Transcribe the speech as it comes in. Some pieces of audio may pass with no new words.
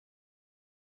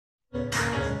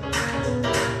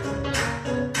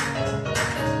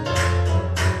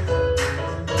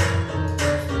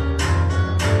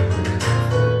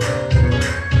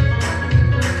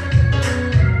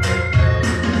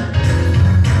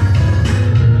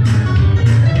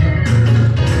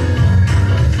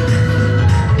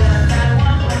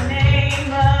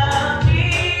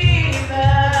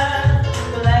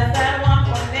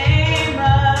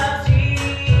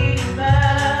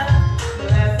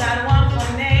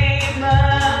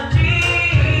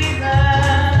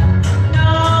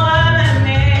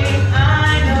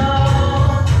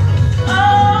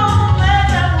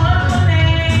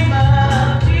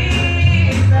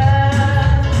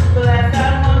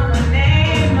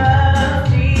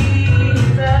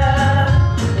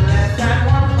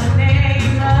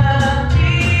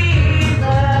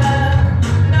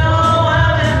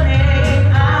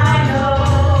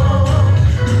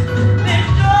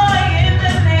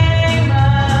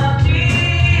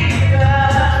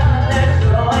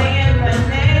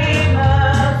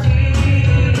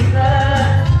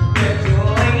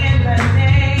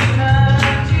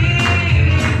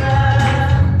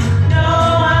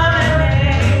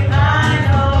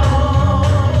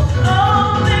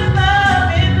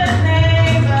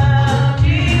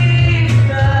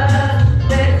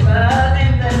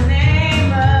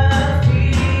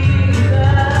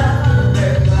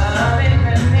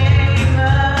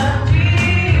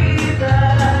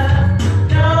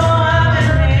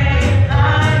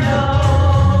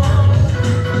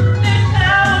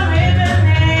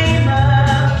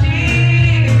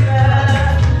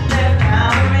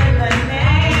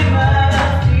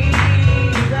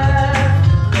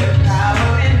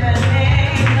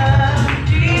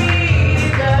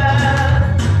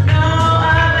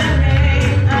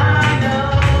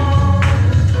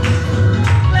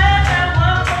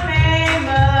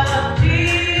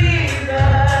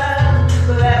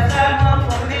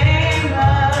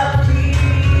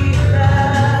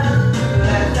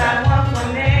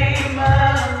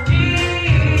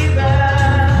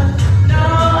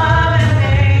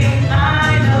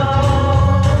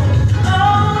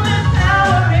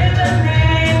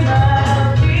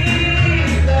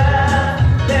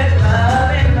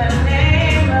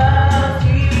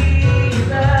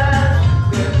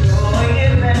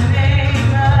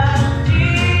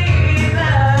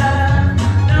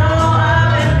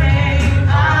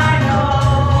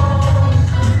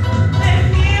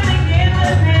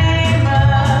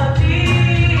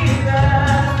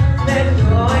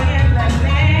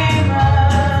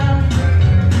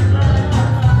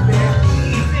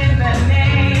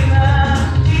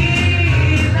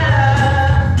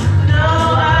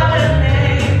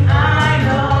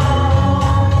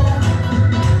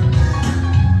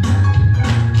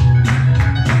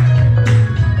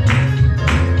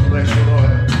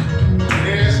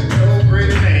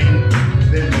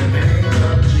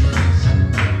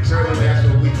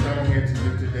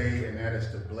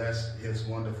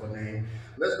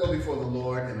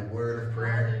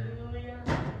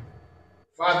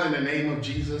Father, in the name of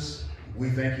Jesus,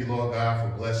 we thank you, Lord God,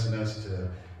 for blessing us to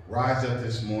rise up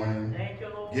this morning,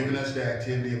 giving us the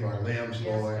activity of our limbs,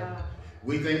 Lord.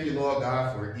 We thank you, Lord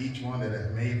God, for each one that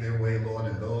has made their way, Lord,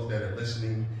 and those that are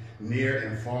listening near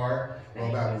and far.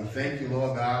 Lord God, we thank you,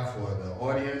 Lord God, for the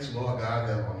audience, Lord God,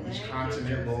 that are on each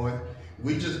continent, Lord.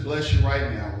 We just bless you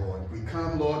right now, Lord. We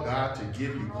come, Lord God, to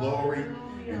give you glory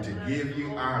and to give you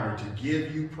honor, to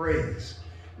give you praise.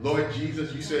 Lord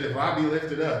Jesus, you said if I be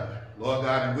lifted up, Lord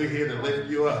God, and we're here to lift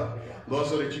you up, Lord,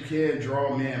 so that you can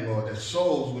draw men, Lord, that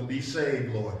souls would be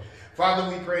saved, Lord.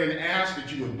 Father, we pray and ask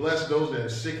that you would bless those that are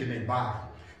sick in their body,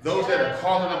 those that are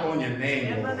calling upon your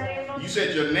name, Lord. You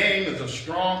said your name is a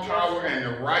strong tower and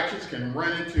the righteous can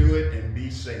run into it and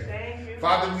be saved.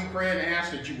 Father, we pray and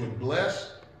ask that you would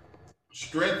bless,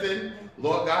 strengthen,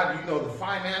 Lord God, you know the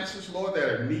finances, Lord, that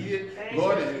are needed.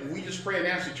 Lord, and we just pray and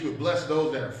ask that you would bless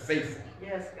those that are faithful.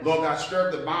 Yes, God. Lord God, stir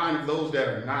up the mind of those that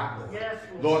are not, Lord. Yes,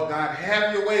 Lord God,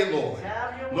 have your way, Lord.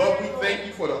 Lord, we thank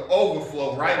you for the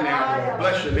overflow right now, Lord.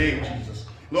 Bless your name, Jesus.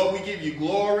 Lord, we give you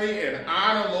glory and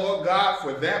honor, Lord God,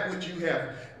 for that which you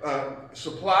have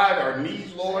supplied our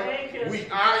needs, Lord. We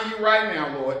honor you right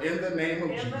now, Lord, in the name of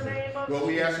Jesus. Lord,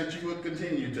 we ask that you would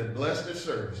continue to bless this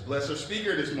service. Bless our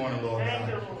speaker this morning, Lord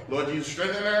God. Lord Jesus,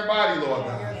 strengthen everybody, Lord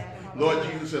God. Lord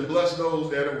Jesus, and bless those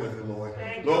that are with you, Lord.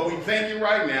 Lord, we thank you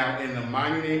right now in the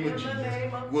mighty name of Jesus.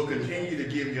 We'll continue to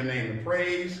give your name the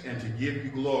praise and to give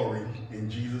you glory. In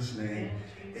Jesus' name,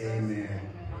 amen.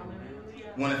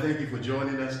 I want to thank you for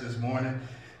joining us this morning.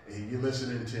 You're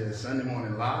listening to Sunday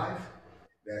Morning Live.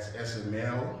 That's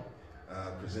SML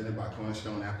presented by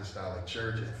Cornerstone Apostolic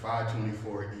Church at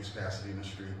 524 East Pasadena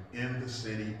Street in the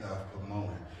city of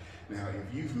Pomona. Now,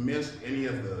 if you've missed any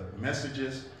of the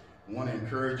messages, I want to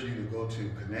encourage you to go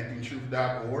to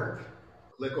connectingtruth.org,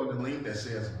 click on the link that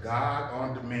says God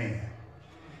on Demand,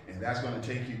 and that's going to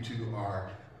take you to our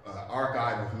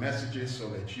archive of messages so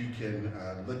that you can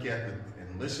look at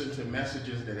and listen to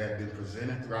messages that have been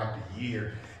presented throughout the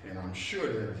year. And I'm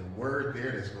sure there's a word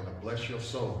there that's going to bless your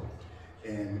soul.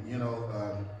 And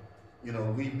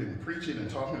we've been preaching and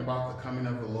talking about the coming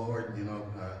of the Lord.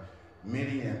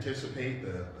 Many anticipate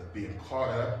the being caught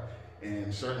up,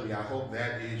 and certainly I hope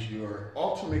that is your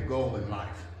ultimate goal in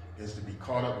life, is to be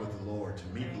caught up with the Lord, to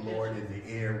meet the Lord in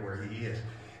the air where he is.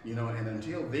 And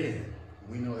until then,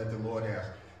 we know that the Lord has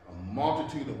a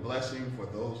multitude of blessings for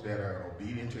those that are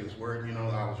obedient to his word.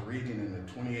 I was reading in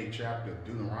the 28th chapter of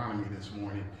Deuteronomy this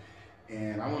morning,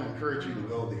 and I want to encourage you to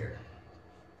go there.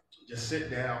 Just sit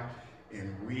down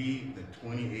and read the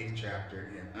 28th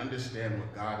chapter and understand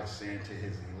what God is saying to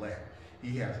his elect.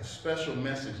 He has a special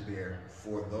message there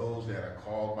for those that are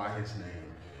called by his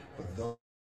name, for those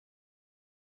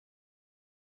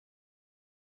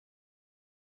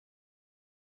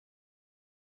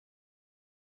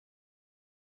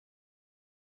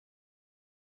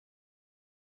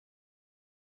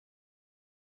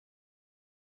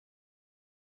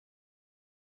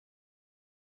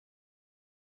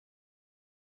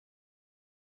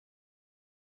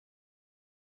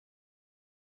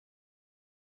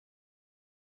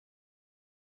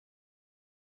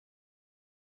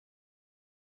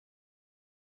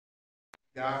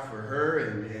God for her,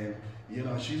 and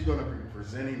she's going to be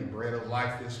presenting the bread of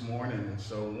life this morning, and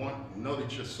so know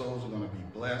that your souls are going to be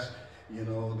blessed.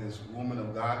 This woman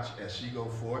of God as she go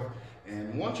forth,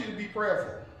 and want you to be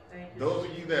prayerful. Those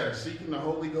of you that are seeking the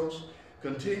Holy Ghost,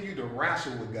 continue to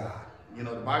wrestle with God. The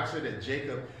Bible said that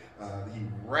Jacob, he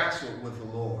wrestled with the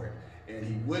Lord, and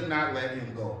he would not let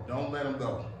him go. Don't let him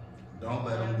go. Don't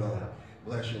let him go.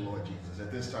 Bless you, Lord Jesus.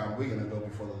 At this time, we're going to go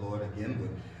before the Lord again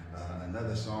with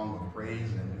another song of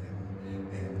praise,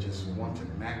 and just want to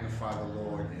magnify the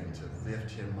Lord and to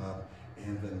lift him up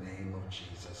in the name of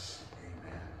Jesus.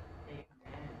 Amen.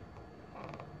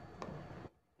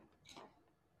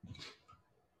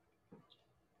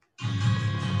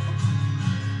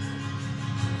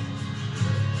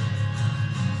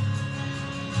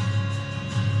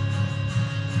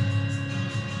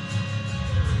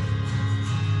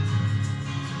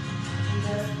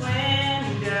 The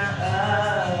splendor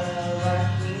of our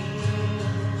King,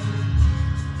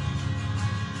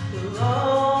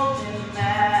 clothed in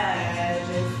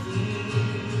majesty,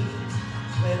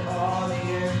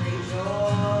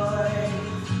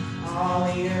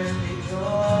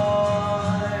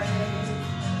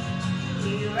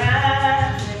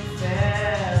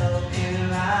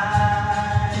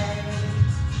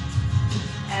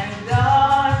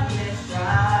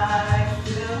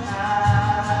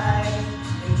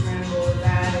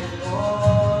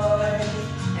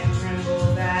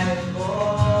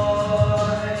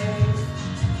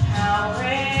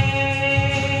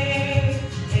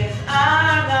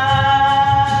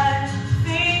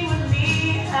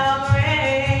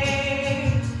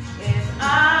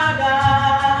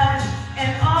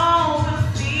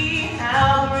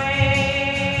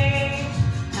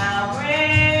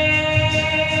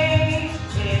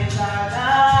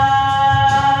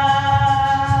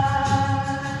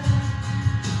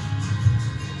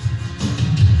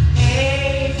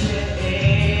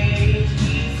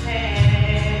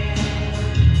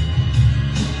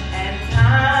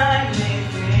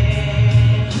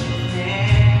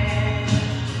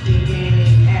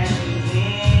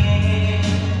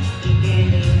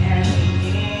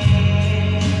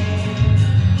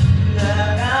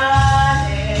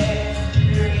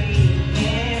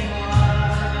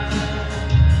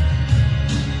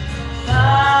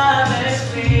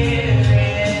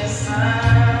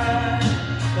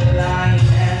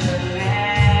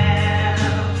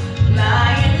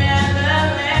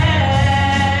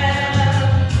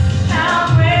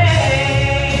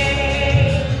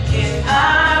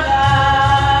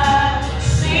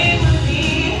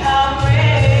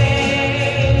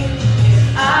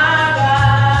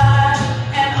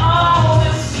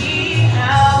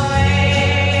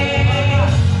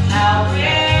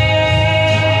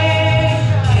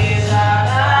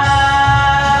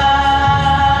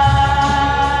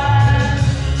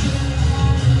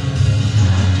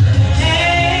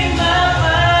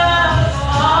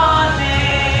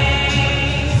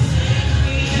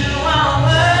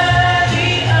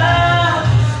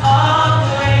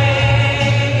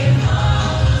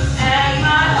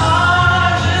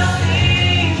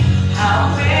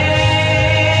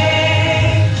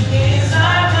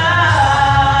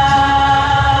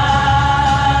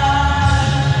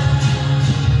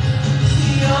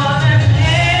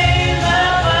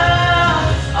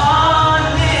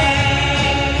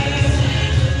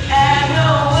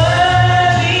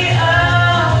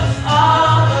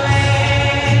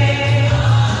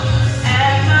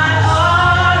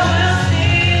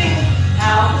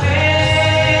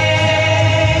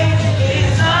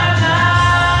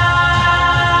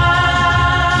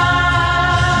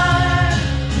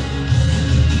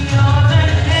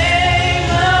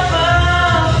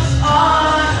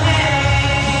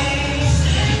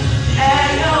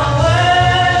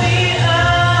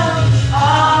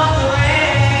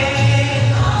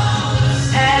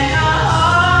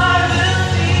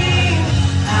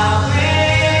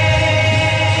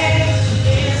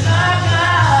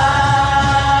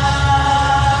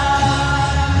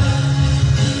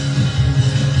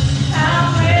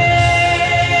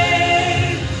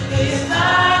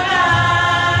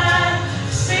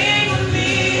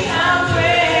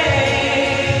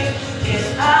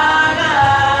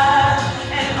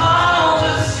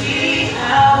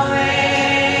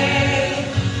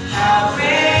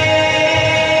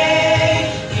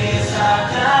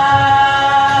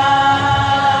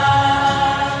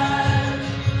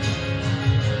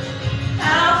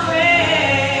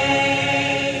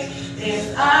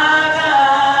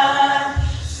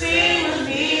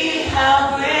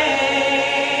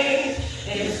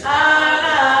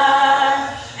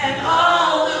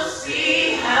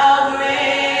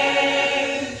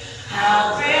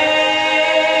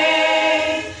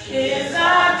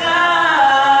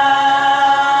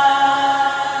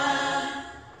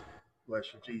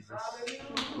 Jesus.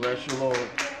 Bless you, Lord.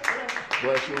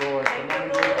 Bless you, Lord.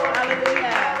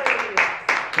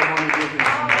 Come on and give him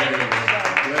some praise.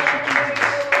 Bless you,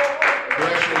 Jesus.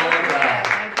 Bless you, Lord God.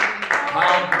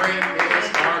 How great is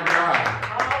our God.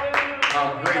 How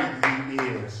great he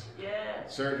is.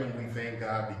 Certainly we thank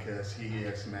God because he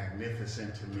is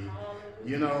magnificent to me.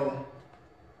 You know,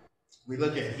 we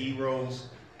look at heroes,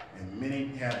 and many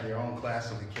have their own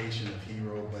classification of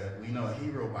hero, but we know a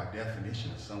hero by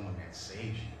definition is someone that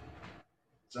saves you,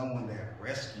 someone that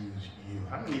rescues you.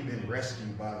 How many have been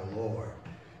rescued by the Lord?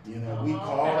 You know, we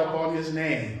called upon his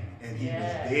name, and he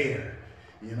was there.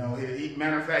 You know,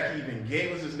 matter of fact, he even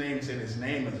gave us his name and said his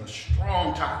name is a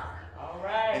strong tower.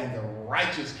 And the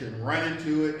righteous can run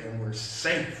into it, and we're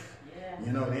safe.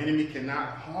 You know, the enemy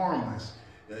cannot harm us.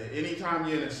 Anytime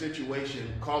you're in a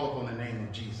situation, call upon the name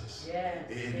of Jesus.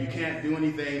 If you can't do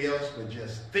anything else but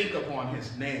just think upon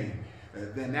his name,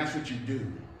 then that's what you do.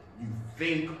 You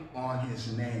think on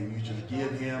his name. You just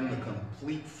give him the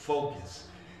complete focus.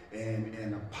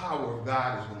 And the power of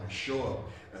God is going to show up.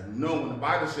 When the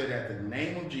Bible said at the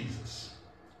name of Jesus,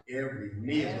 every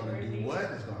knee is going to do what?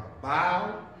 It's going to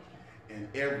bow, and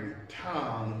every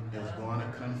tongue is going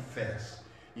to confess.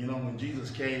 You know, when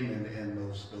Jesus came and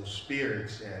those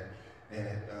spirits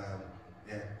that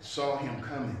saw him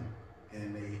coming,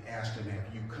 and they asked him,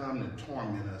 have you come to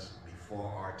torment us before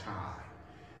our time?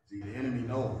 See, the enemy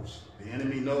knows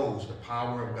the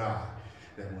power of God,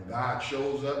 that when God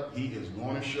shows up, he is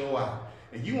going to show out.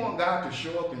 And you want God to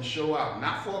show up and show out,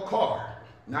 not for a car,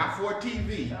 not for a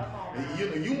TV.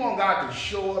 You want God to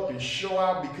show up and show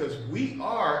out because we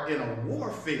are in a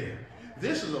warfare.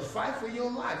 This is a fight for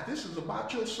your life. This is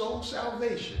about your soul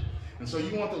salvation. And so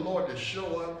you want the Lord to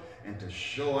show up and to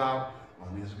show out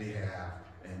on his behalf.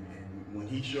 And when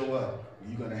he show up,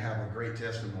 you're going to have a great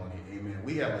testimony. Amen.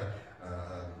 We have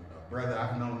a brother,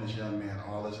 I've known this young man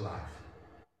all his life.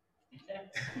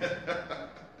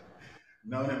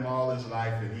 Known him all his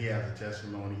life, and he has a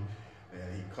testimony.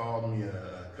 He called me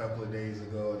a couple of days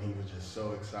ago, and he was just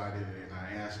so excited, and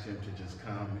I asked him to just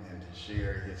come and to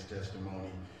share his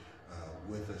testimony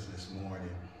with us this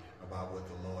morning about what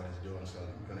the Lord is doing. So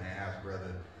I'm going to ask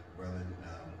Brother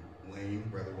Wayne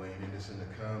Anderson to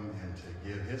come and to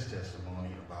give his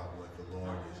testimony about what the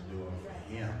Lord is doing for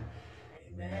him.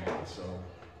 Amen. And so,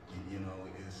 you know,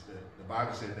 the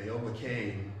Bible said they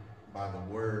overcame by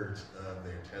the words of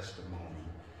their testimony.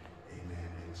 Amen.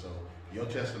 And so your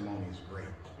testimony is great.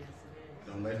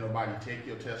 Don't let nobody take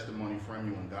your testimony from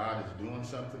you when God is doing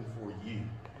something for you.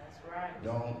 That's right.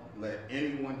 Don't let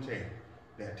anyone take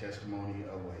that testimony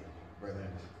away. Brother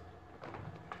Anderson.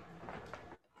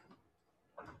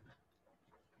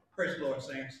 Praise the Lord,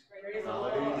 saints. Praise the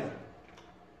Lord.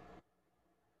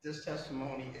 This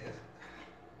testimony is,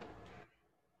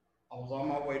 I was on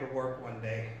my way to work one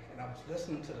day, and I was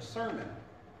listening to the sermon,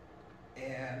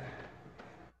 and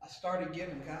I started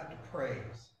giving God the praise.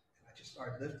 And I just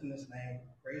started lifting his name,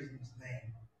 praising his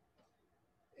name.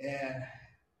 And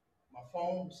my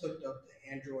phone was hooked up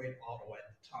to Android Auto at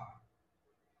the time.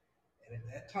 And at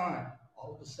that time,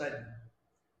 all of a sudden,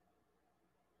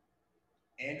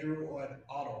 Android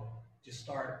Auto just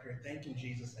started thanking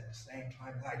Jesus at the same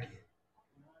time I did.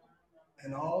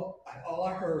 And all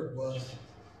I heard was,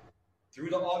 through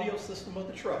the audio system of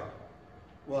the truck,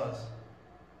 was,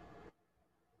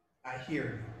 I hear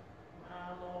you.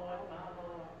 My Lord, my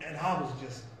Lord. And I was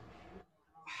just,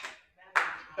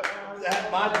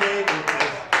 my day was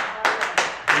just,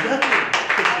 nothing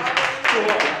could just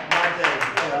destroy my day,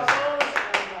 because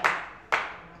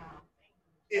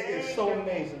it is so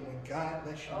amazing when God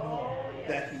lets you know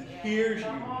that he hears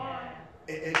you.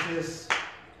 It just,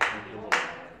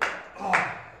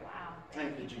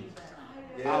 Thank you, Jesus.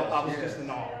 I was just in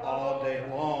awe all day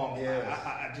long. Yes.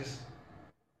 I just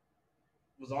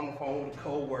was on the phone with a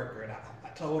co-worker, and I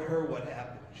told her what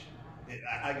happened.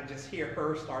 I could just hear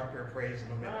her start her praising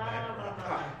him in the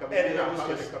background. And it was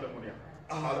just,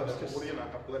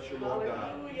 bless you, Lord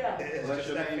God. It's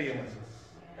just that feeling.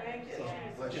 Thank you,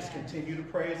 So just continue to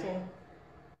praise him,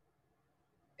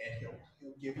 and he'll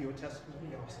give you a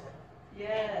testimony also.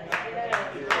 Yes,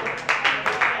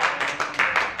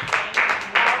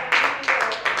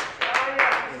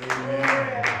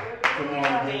 Amen. Come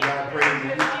on, give God praise.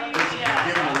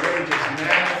 Give him a way, just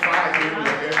magnify him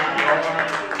wherever you are.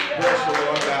 Bless you,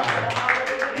 Lord God.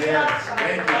 Yes,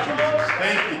 thank you, Jesus.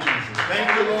 Thank you, Jesus. Thank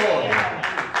you, Lord.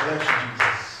 Bless you,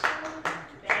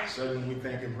 Jesus. Certainly we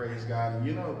thank and praise God. And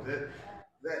you know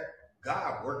that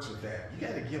God works with that. You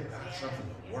got to give God something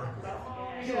to work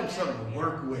with. Give him something to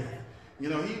work with. You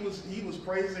know, he was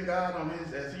praising God on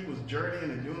as he was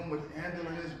journeying and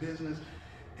handling his business.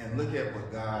 And look at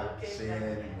what God said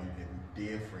and what He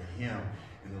did for him.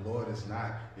 And the Lord is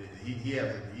not,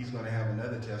 he's going to have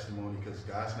another testimony because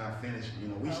God's not finished. You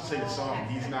know, we should say the song,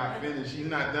 He's not finished. He's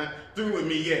not done through with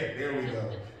me yet. There we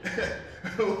go.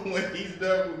 When He's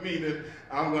done with me, then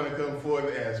I'm going to come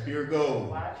forth as pure gold.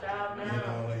 Watch out now. You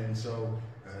know, and so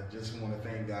just want to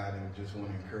thank God and just want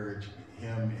to encourage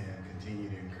him and continue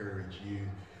to encourage you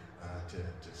to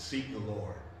seek the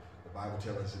Lord. The Bible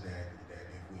tells us that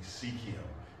if we seek Him,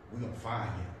 we're going to find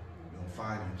Him. We're going to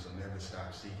find Him, so never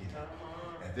stop seeking Him.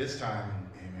 At this time,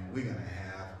 amen, we're going to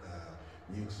have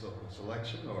a new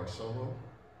selection or solo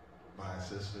by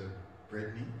Sister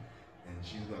Brittany, and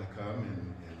she's going to come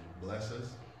and bless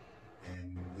us.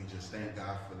 And we just thank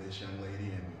God for this young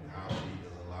lady and how she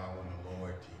is allowing the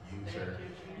Lord to use her.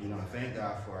 You know, thank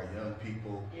God for our young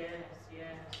people. Yes,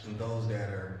 yes. And those that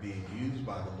are being used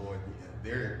by the Lord.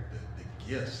 They're the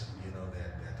gifts, you know,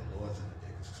 that the Lord's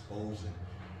exposing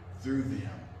through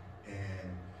them.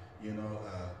 And, you know,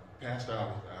 Pastor,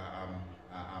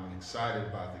 I'm excited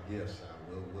about the gifts.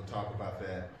 We'll talk about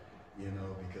that, you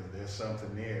know, because there's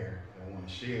something there I want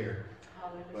to share.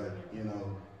 Hallelujah. But, you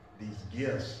know, these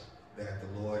gifts that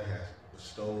the Lord has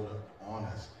bestowed on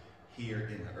us here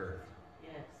in the earth.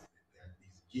 Yes.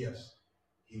 These gifts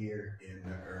here in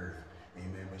the earth.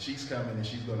 Amen. But she's coming and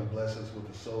she's going to bless us with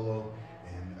a solo.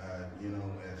 And, you know,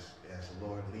 as the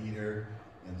Lord lead her.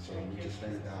 And so we just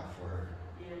thank God for her.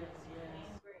 Yes, yes.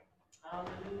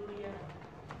 Hallelujah.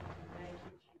 Thank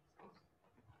you, Jesus.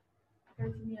 Pray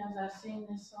for me as I sing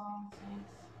this song,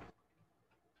 saints.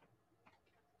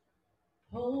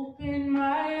 Open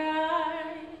my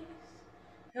eyes,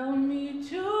 help me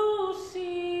to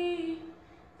see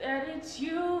that it's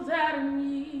you that I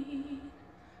need,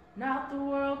 not the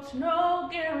world's no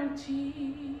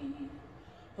guarantee.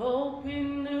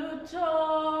 Open the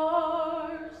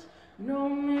doors no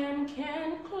man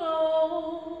can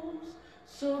close,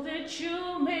 so that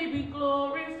you may be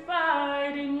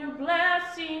glorified and your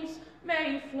blessings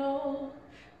may flow.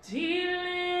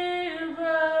 Deliver,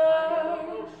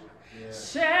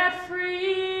 set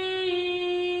free,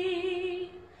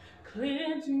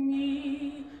 cleanse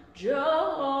me,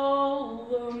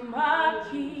 Jehovah, my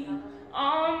King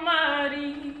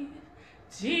Almighty.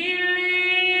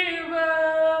 Deliver,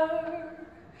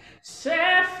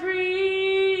 set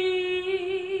free,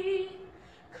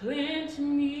 cleanse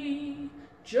me,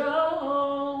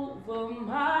 Jehovah,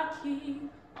 my King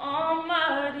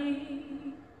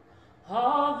Almighty.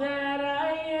 All that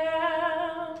I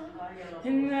am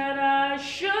and that I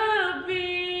should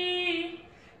be,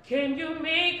 can you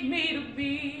make me to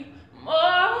be more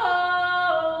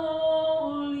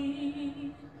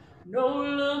holy? No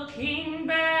looking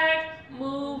back,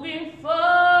 moving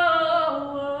forward.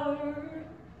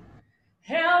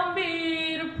 Help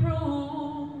me to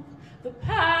prove the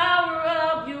power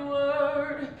of your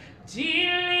word.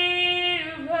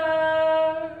 Deliver,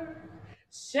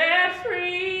 set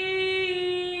free,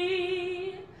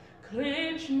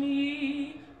 cleanse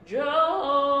me,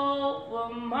 Jehovah,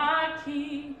 my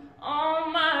King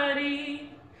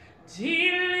Almighty.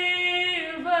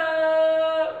 Deliver,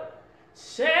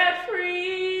 set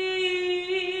free,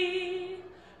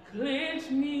 cleanse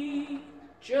me,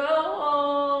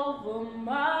 Jehovah,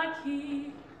 my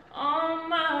King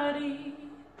Almighty.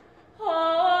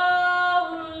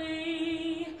 Holy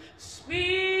Spirit,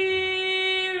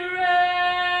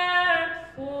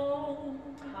 fall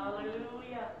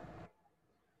Hallelujah.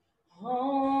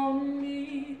 on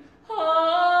me.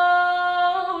 Holy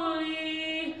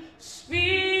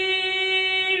Spirit,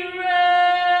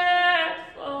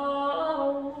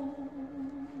 fall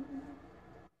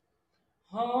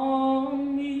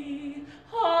on me.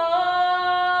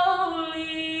 Holy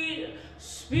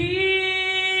Spirit,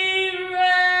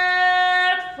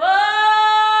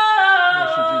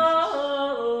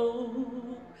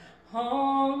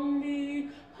 fall on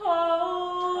me.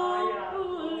 Holy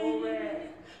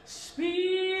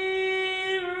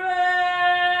Spirit,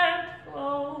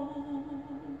 fall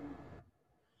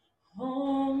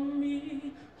on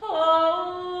me.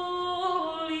 Holy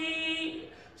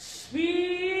Spirit,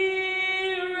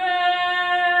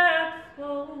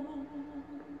 fall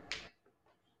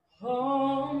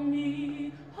on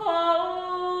me.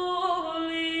 Holy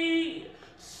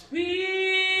Spirit,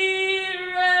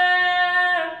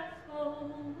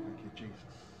 Thank you,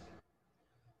 Jesus.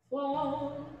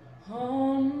 fall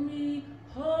on me.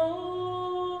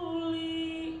 Holy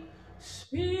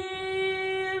Spirit,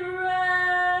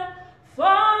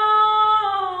 fall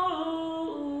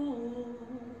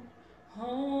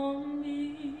on me.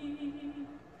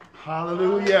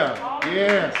 Hallelujah.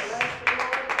 Yes. Bless the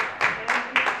Lord. Thank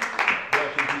you.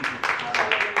 Bless you, Jesus.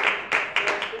 Hallelujah.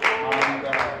 Yes,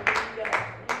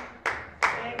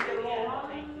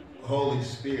 Holy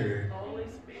Spirit, Holy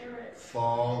Spirit,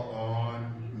 fall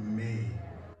on me.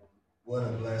 What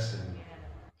a blessing.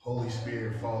 Holy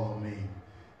Spirit, fall on me.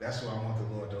 That's why I want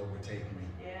the Lord to overtake me.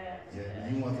 yes, Yeah,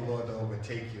 you want the Lord to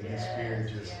overtake you, and His yes,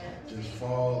 Spirit yes. just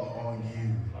fall on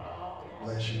you. Fall.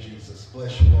 Bless you, Jesus.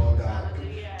 Bless you, Lord God.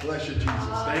 Hallelujah. Bless you,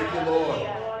 Jesus. Thank you, Lord.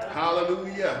 Hallelujah.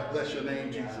 Hallelujah. Bless your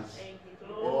name, Jesus. Thank you,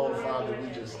 Oh, Lord. Father, we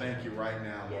just thank you right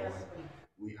now, Lord. Yes.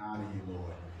 We honor you,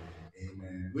 Lord.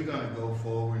 Amen. We're going to go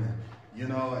forward,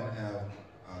 and the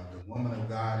woman of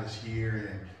God is here,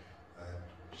 and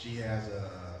she has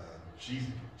she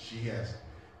has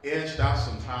edged out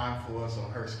some time for us on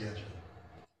her schedule.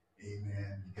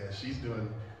 Amen. Because she's doing.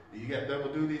 You got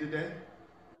double duty today?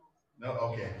 No.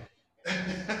 Okay.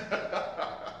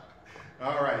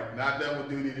 All right. Not double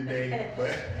duty today,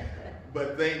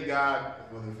 but thank God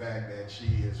for the fact that she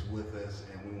is with us,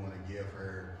 and we want to give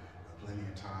her plenty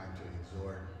of time to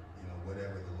exhort,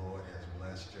 whatever the Lord has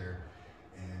blessed her,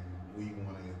 and we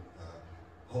want to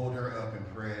hold her up in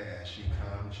prayer as she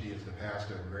comes. She is the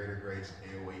pastor of Greater Grace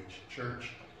AOH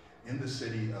Church in the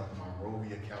city of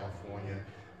Monrovia, California.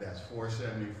 That's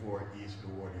 474 East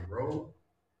Duarte Road.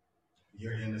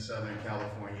 You're in the Southern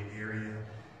California area,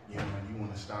 and you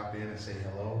want to stop in and say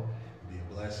hello, be a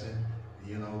blessing,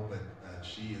 but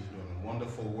she is doing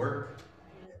wonderful work.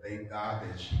 Thank God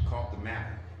that she caught the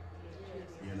matter,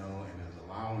 and is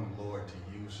allowing the Lord to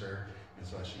use her. And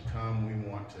so as she comes, we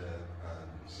want to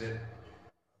sit,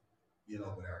 with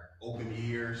our open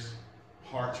ears,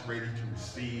 hearts ready to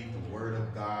receive the word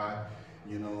of God,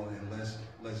 and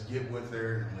let's get with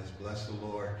her and let's bless the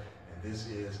Lord. And this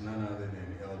is none other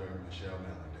than Elder Michelle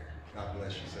Melander. God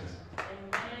bless you, sis.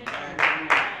 Amen.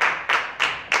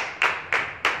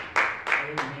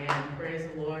 Amen. Praise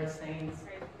the Lord, saints.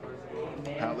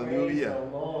 Amen. Hallelujah.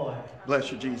 Praise the Lord.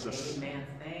 Bless you, Jesus. Amen.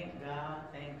 Thank God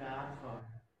for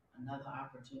another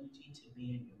opportunity to be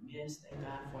in your midst. Thank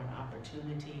God for an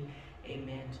opportunity,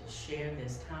 amen, to share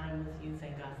this time with you.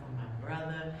 Thank God for my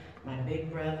brother, my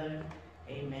big brother.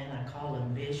 Amen. I call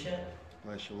him Bishop.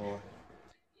 Bless you, Lord.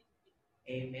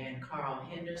 Amen. Carl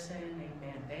Henderson.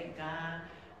 Amen. Thank God.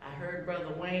 I heard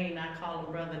Brother Wayne. I call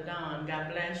him Brother Don.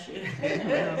 God bless you.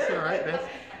 That's all right.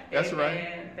 That's right.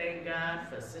 Amen. Thank God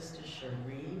for Sister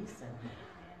Cherise and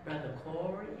Brother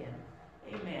Corey, and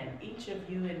amen. Each of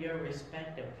you in your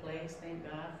respective place. Thank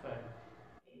God for,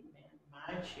 amen,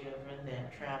 my children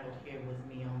that traveled here with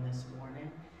me on this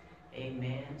morning.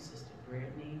 Amen. Sister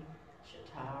Brittany,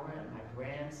 Shatara, and my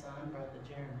grandson, Brother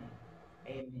Jeremy.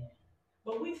 Amen.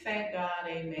 But we thank God,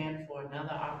 amen, for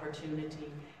another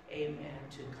opportunity, amen,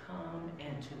 to come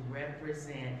and to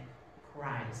represent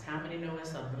Christ. How many know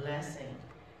it's a blessing,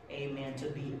 amen, to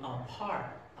be a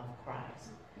part of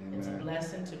Christ? Amen. It's a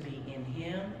blessing to be in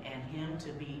Him and Him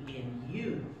to be in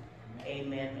you.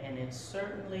 Amen. And it's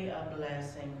certainly a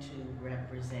blessing to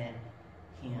represent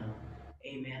Him.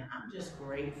 Amen. I'm just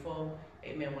grateful.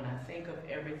 Amen. When I think of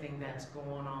everything that's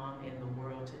going on in the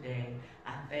world today,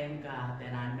 I thank God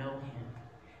that I know Him.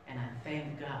 And I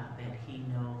thank God that He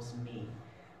knows me.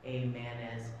 Amen.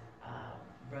 As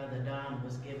Brother Don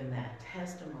was given that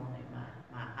testimony,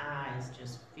 my eyes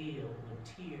just filled with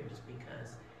tears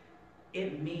because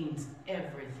it means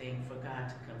everything for God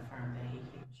to confirm that He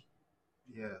hears you.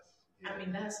 Yes. I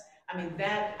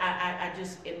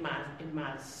just in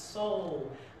my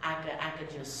soul, I could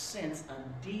just sense a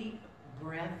deep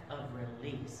breath of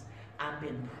release. I've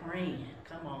been praying.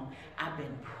 Come on. I've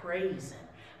been praising.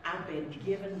 I've been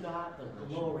giving God the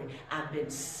glory. I've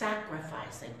been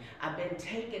sacrificing. I've been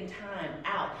taking time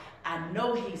out. I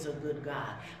know He's a good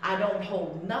God. I don't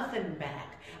hold nothing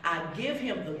back. I give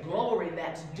Him the glory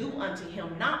that's due unto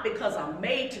Him, not because I'm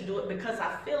made to do it, because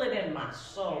I feel it in my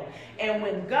soul. And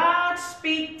when God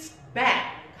speaks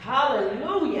back,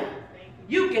 hallelujah,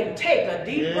 you can take a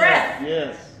deep breath.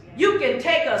 Yes. You can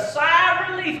take a sigh of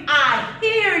relief. I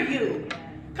hear you.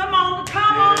 Come on,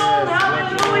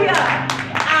 hallelujah.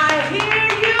 I hear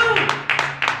you.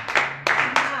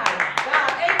 My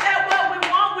God, ain't that what we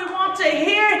want? We want to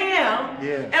hear Him.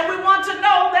 Yes. And we want to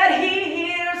know that He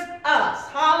hears us.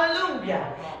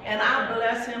 Hallelujah. And I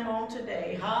bless Him on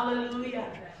today. Hallelujah.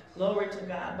 Glory to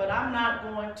God. But I'm not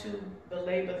going to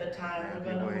belabor the time. We're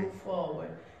going to move forward.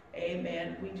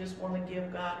 Amen. We just want to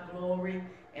give God glory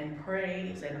and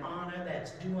praise and honor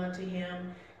that's due unto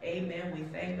Him. Amen. We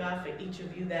thank God for each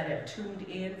of you that have tuned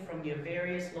in from your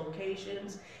various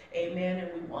locations. Amen.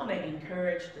 And we want to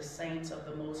encourage the saints of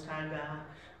the Most High God.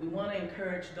 We want to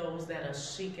encourage those that are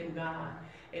seeking God.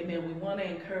 Amen. We want to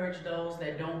encourage those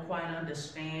that don't quite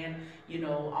understand,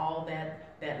 all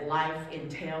that that life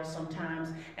entails sometimes.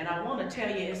 And I want to tell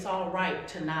you, it's all right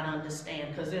to not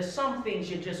understand, because there's some things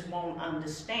you just won't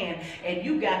understand, and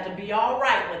you got to be all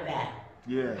right with that.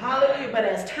 Yeah. Hallelujah. But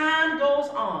as time goes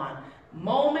on,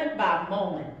 moment by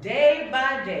moment, day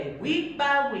by day, week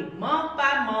by week, month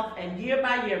by month, and year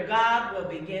by year, God will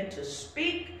begin to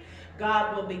speak.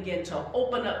 God will begin to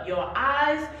open up your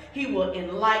eyes. He will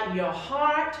enlighten your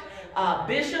heart.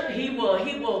 Bishop, he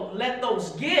will let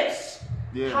those gifts,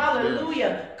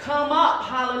 hallelujah, come up,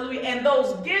 hallelujah, and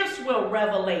those gifts will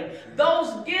revelate.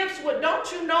 Those gifts will, don't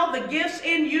you know the gifts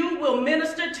in you will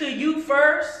minister to you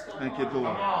first? Thank you,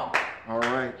 Lord. All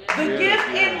right. The gift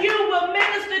in you will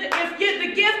minister. If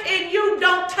the gift in you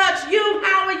don't touch you,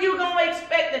 how are you going to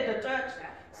expect it to touch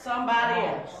somebody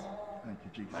else? Thank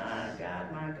you, Jesus. My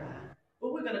God, my God.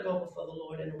 But we're going to go before the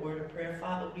Lord in a word of prayer.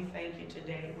 Father, we thank you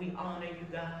today. We honor you,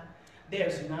 God.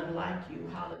 There's none like you.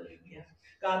 Hallelujah.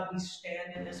 God, we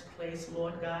stand in this place,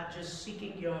 Lord God, just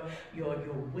seeking your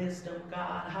wisdom,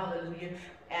 God. Hallelujah.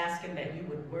 Asking that you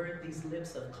would word these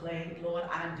lips of clay. Lord,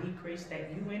 I decrease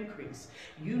that you increase.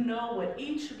 You know what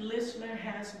each listener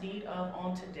has need of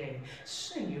on today.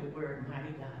 Send your word,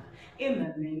 mighty God, in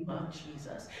the name of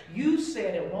Jesus. You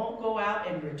said it won't go out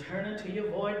and return unto your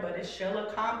void, but it shall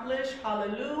accomplish,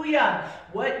 hallelujah,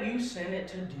 what you sent it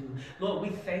to do. Lord,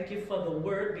 we thank you for the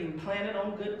word being planted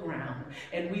on good ground,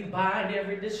 and we bind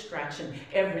every distraction,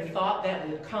 every thought that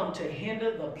would come to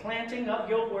hinder the planting of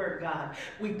your word, God.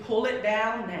 We pull it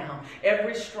down now,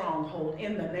 every stronghold,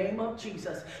 in the name of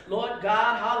Jesus. Lord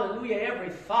God, hallelujah, every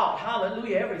thought,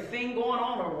 hallelujah, everything going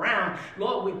on around,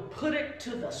 Lord, we put it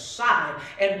to the side,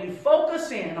 and we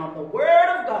focus in on the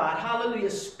word of God. Hallelujah.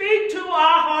 Speak to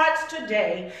our hearts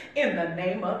today in the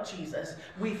name of Jesus.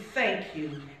 We thank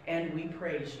you and we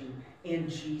praise you in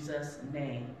Jesus'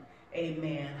 name.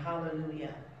 Amen.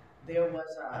 Hallelujah. There was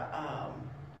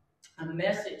a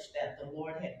message that the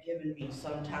Lord had given me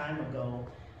some time ago.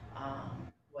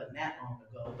 Wasn't that long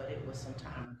ago, but it was some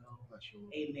time ago.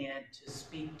 Amen. To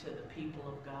speak to the people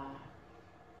of God.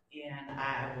 And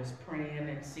I was praying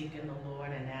and seeking the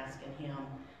Lord and asking him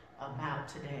about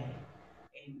today.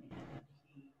 Amen. And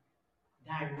he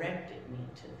directed me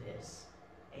to this.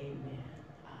 Amen.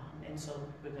 And so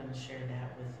we're going to share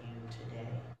that with you today.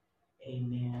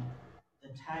 Amen. The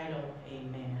title,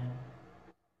 amen,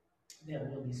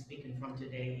 that we'll be speaking from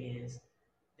today is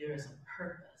There is a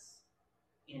Purpose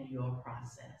in Your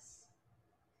Process.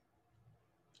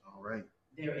 All right.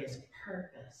 There is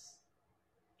purpose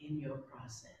in your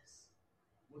process.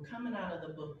 We're coming out of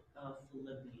the book of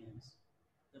Philippians,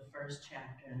 the 1st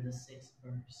chapter and the 6th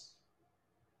verse.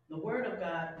 The word of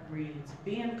God reads,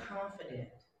 being confident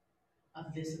of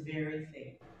this very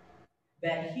thing,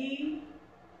 that he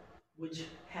which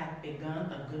hath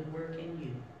begun a good work in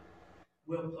you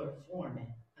will perform it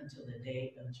until the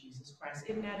day of Jesus Christ.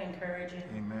 Isn't that encouraging?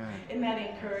 Amen. Isn't that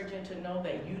encouraging to know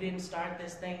that you didn't start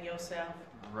this thing yourself?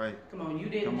 Right. Come on, you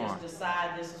didn't just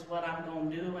decide this is what I'm going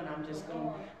to do and I'm just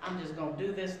going to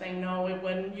do this thing. No, it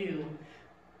wasn't you.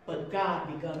 But God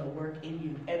begun a work in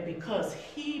you. And because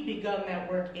he begun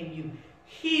that work in you,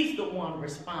 he's the one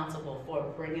responsible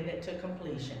for bringing it to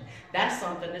completion. That's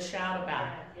something to shout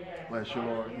about. Bless you,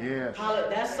 Lord. Yes.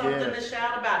 That's something to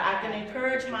shout about. I can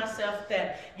encourage myself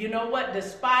that, you know what,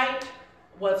 despite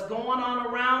what's going on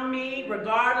around me,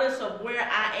 regardless of where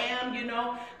I am, you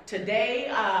know, today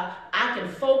I can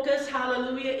focus,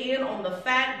 hallelujah, in on the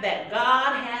fact that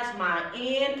God has my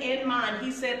end in mind.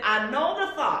 He said, I know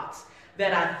the thoughts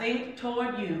that I think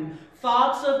toward you,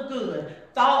 thoughts of good,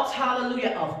 thoughts,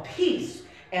 hallelujah, of peace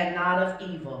and not of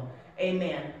evil.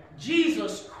 Amen.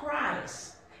 Jesus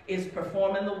Christ is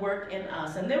performing the work in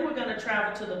us. And then we're going to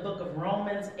travel to the book of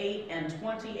Romans 8 and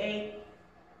 28.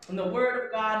 And the word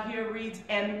of God here reads,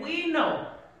 and we know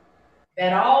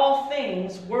that all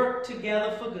things work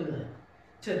together for good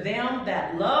to them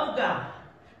that love God,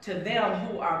 to them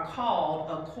who are called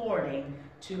according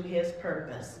to his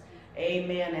purpose.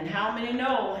 Amen. And how many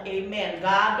know, amen,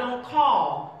 God don't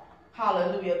call,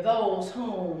 hallelujah, those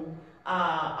whom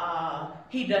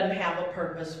he doesn't have a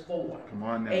purpose for. Come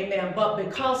on now. Amen. But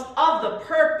because of the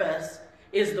purpose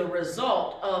is the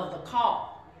result of the call.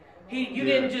 You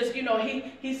didn't just, you know,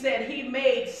 he said he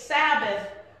made Sabbath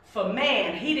for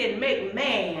man. He didn't make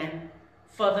man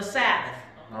for the Sabbath.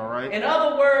 All right. In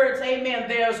other words, amen,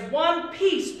 there's one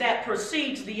piece that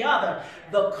precedes the other.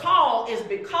 The call is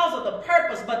because of the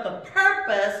purpose, but the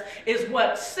purpose is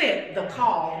what sent the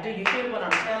call. Do you hear what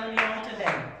I'm telling you on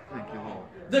today? Thank you, Lord.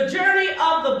 The journey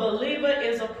of the believer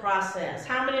is a process.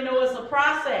 How many know it's a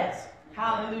process?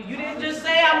 Hallelujah. You didn't just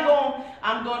say, I'm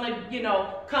going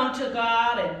to, come to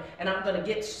God and I'm going to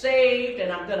get saved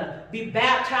and I'm going to be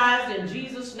baptized in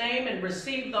Jesus' name and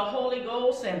receive the Holy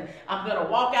Ghost and I'm going to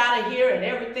walk out of here and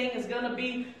everything is going to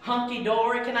be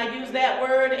hunky-dory. Can I use that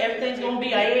word? Everything's going to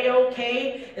be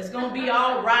A-okay. It's going to be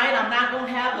all right. I'm not going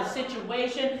to have a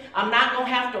situation. I'm not going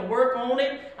to have to work on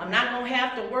it. I'm not going to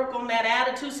have to work on that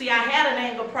attitude. See, I had an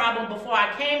anger problem before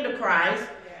I came to Christ.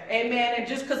 Amen. And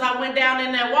just because I went down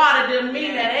in that water didn't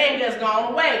mean that anger's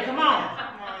gone away. Come on.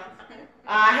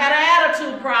 I had an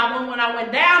attitude problem when I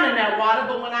went down in that water,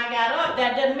 but when I got up,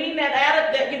 that doesn't mean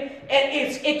that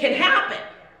it can happen.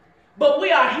 But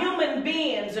we are human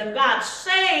beings, and God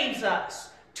saves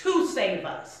us to save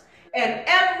us. And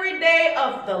every day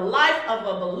of the life of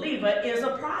a believer is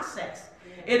a process.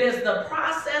 It is the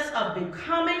process of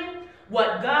becoming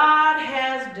what God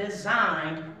has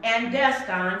designed and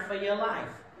destined for your life.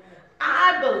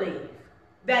 I believe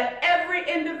that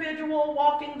every individual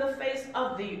walking the face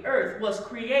of the earth was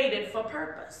created for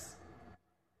purpose.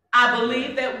 I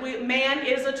believe that man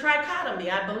is a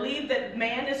trichotomy. I believe that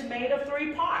man is made of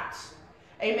 3 parts.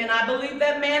 Amen. I believe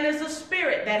that man is a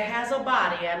spirit that has a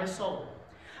body and a soul.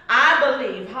 I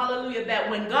believe, hallelujah, that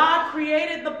when God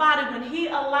created the body, when he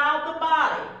allowed the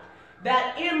body,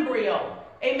 that embryo,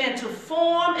 amen, to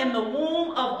form in the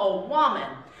womb of a woman,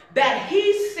 that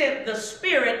he sent the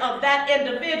spirit of that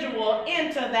individual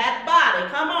into that body,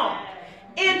 come on,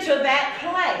 into that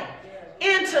clay,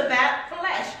 into that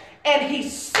flesh. And he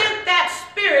sent that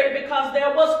spirit because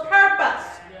there was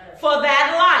purpose for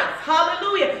that life.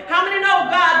 Hallelujah. How many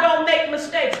know God don't make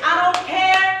mistakes? I don't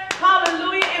care,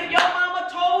 hallelujah, if your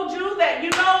mama told you that,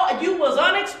 you was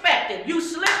unexpected. You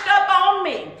slipped up on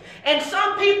me. And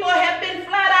some people have been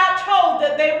flat out told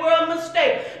that they were a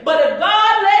mistake. But if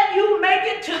God let you make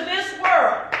it to this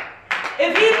world,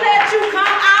 if he let you come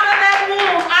out of that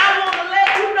womb, I want to let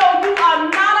you know you are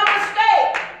not a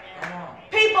mistake.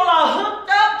 People are hooked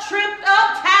up, tripped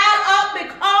up, tied up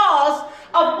because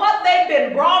of what they've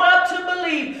been brought up to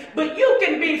believe. But you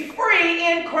can be free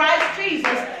in Christ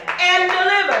Jesus and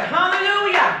delivered.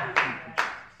 Hallelujah.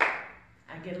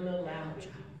 I get a little loud,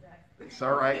 y'all. It's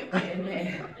all right.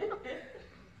 Amen.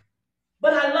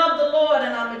 But I love the Lord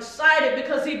and I'm excited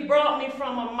because he brought me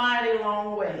from a mighty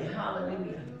long way.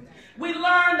 Hallelujah. We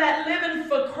learn that living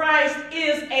for Christ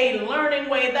is a learning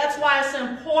way. That's why it's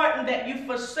important that you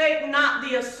forsake not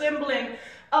the assembling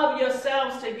of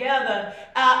yourselves together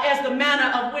as the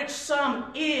manner of which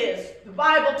some is. The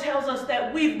Bible tells us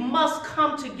that we must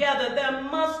come together. There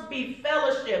must be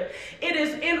fellowship. It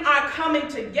is in our coming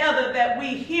together that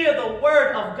we hear the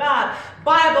word of God.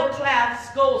 Bible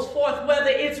class goes forth, whether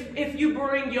it's if you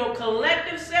bring your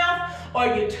collective self or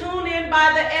you tune in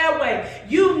by the airway.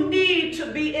 You need to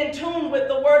be in tune with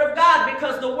the word of God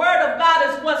because the word of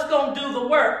God is what's going to do the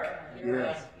work.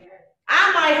 Yes.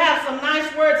 I might have some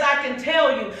nice words I can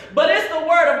tell you, but it's the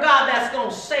word of God that's going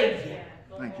to save you.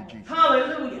 Thank you, Jesus.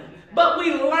 Hallelujah. But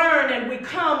we learn and we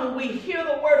come and we hear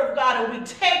the word of God and we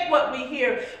take what we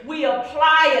hear, we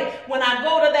apply it. When I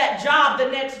go to that job the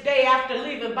next day after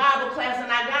leaving Bible class and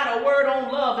I got a word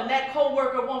on love and that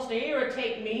coworker wants to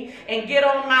irritate me and get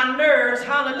on my nerves,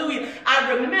 hallelujah. I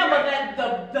remember that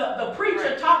the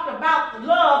preacher talked about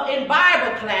love in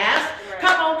Bible class.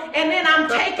 Come on, and then I'm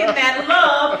taking that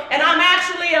love and I'm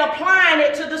actually applying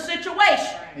it to the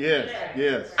situation. Yes,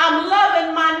 yes. I'm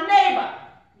loving my neighbor.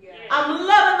 I'm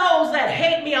loving those that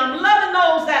hate me. I'm loving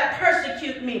those that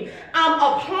persecute me. I'm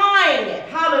applying it.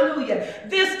 Hallelujah.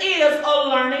 This is a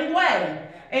learning way.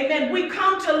 Amen. We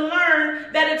come to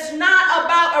learn that it's not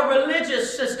about a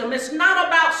religious system. It's not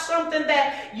about something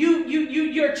that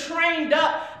you're trained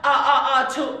up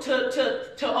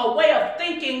to a way of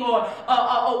thinking or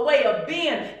a way of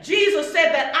being. Jesus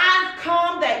said that I've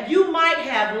come that you might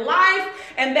have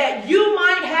life and that you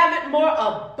might have it more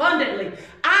abundantly.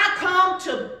 I come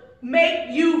to make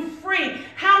you free.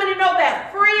 How many know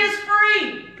that free is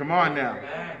free? Come on now.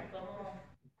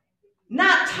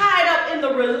 Not tied up in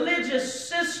the religious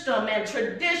system and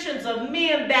traditions of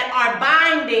men that are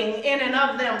binding in and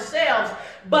of themselves,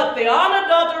 but the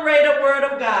unadulterated word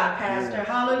of God, Pastor. Yes.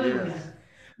 Hallelujah. Yes.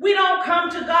 We don't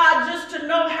come to God just to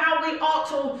know how we ought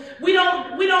to. We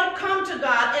don't come to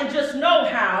God and just know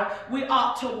how we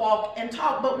ought to walk and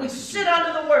talk, but we sit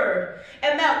under the word,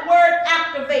 and that word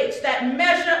activates that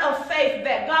measure of faith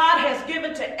that God has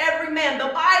given to every man.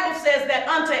 The Bible says that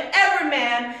unto every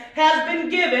man has been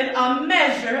given a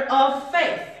measure of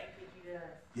faith.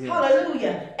 Yes.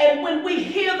 Hallelujah. And when we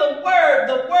hear the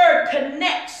word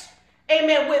connects,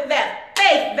 amen, with that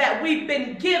faith that we've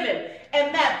been given.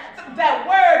 And that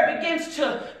word begins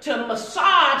to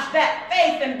massage that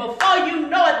faith. And before you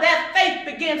know it, that faith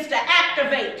begins to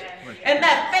activate. And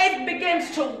that faith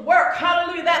begins to work.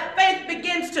 Hallelujah. That faith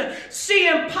begins to see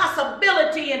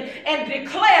impossibility and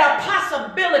declare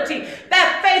possibility.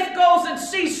 That faith goes and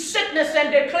sees sickness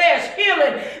and declares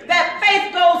healing. That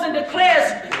faith goes and declares,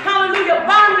 hallelujah,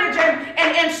 bondage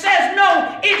and says,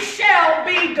 no, it shall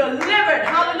be delivered.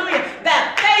 Hallelujah.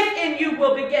 That faith in you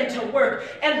will begin to work.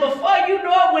 And before you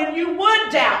know it, when you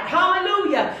would doubt,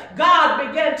 hallelujah, God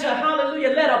began to, hallelujah,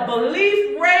 let a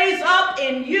belief raise up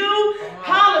in you,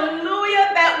 hallelujah,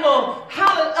 that will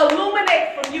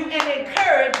illuminate from you and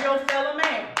encourage your fellow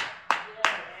man.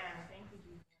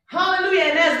 Hallelujah.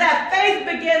 And as that faith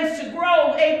begins to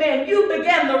grow, amen, you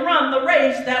begin to run the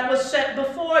race that was set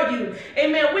before you.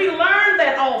 Amen. We learn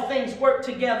that all things work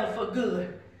together for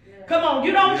good. Come on,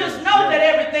 you don't just know that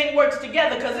everything works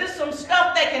together, because there's some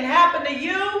stuff that can happen to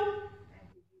you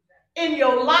in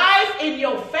your life, in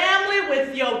your family,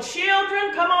 with your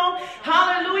children. Come on,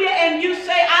 hallelujah. And you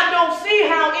say, I don't see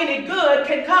how any good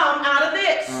can come out of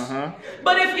this.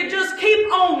 But if you just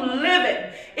keep on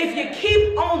living, if you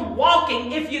keep on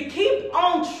walking, if you keep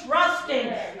on trusting,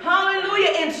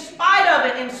 hallelujah, in spite of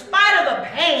it, in spite of the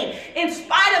pain, in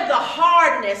spite of the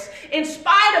hardness, in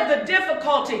spite of the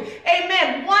difficulty,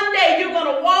 amen, one day you're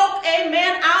going to walk,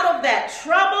 amen, out of that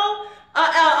trouble.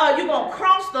 You're going to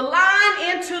cross the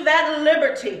line into that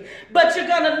liberty. But you're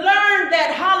going to learn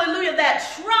that, hallelujah, that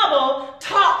trouble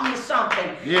taught me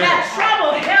something. That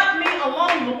trouble helped me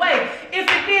along the way. If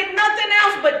it did nothing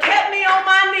else but kept me on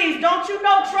my knees, don't you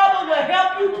know trouble will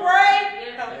help you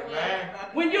pray?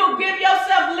 When you'll give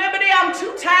yourself liberty, I'm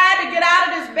too tired to get out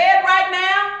of this bed right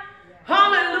now.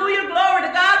 Hallelujah, glory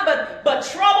to God. But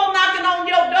trouble knocking on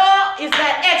your door is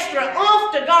that extra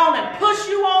oomph to go on and push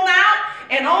you on out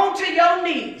and on to your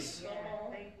knees.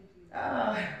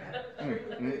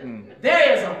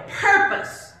 There is a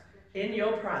purpose in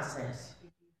your process.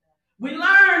 We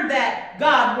learn that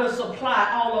God will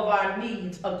supply all of our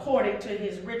needs according to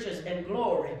his riches and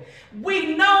glory.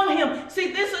 We know him.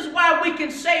 See, this is why we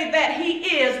can say that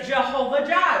he is Jehovah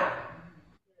Jireh.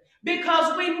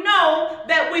 Because we know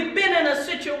that we've been in a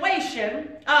situation,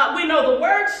 we know the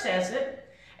word says it,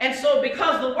 and so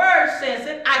because the word says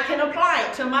it, I can apply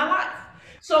it to my life.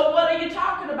 So what are you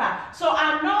talking about? So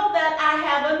I know that I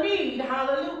have a need,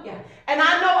 hallelujah, and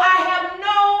I know I have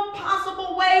no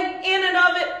possible way in and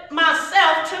of it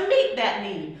myself to meet that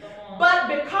need. But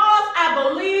because I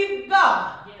believe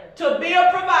God to be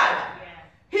a provider,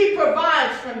 he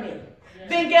provides for me.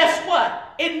 Then guess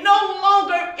what? It no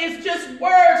longer is just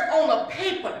words on a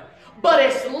paper, but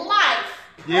it's life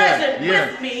present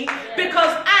with me,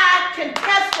 because I can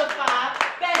testify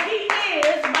that he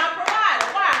is my provider.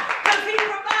 Why? Because he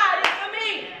provided for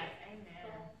me.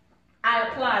 I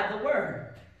applied the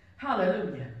word.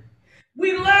 Hallelujah.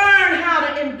 We learn how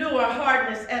to endure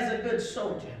hardness as a good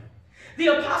soldier.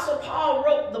 The Apostle Paul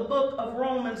wrote the book of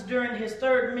Romans during his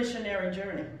third missionary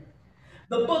journey.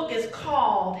 The book is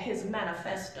called his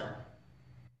Manifesto,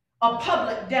 a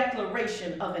public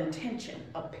declaration of intention,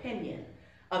 opinion,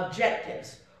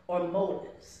 objectives, or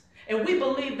motives. And we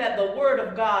believe that the word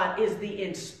of God is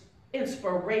the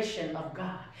inspiration of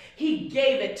God. He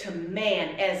gave it to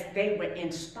man as they were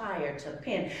inspired to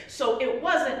pen. So it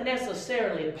wasn't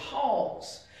necessarily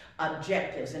Paul's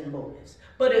objectives and motives,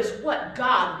 but it's what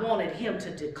God wanted him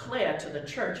to declare to the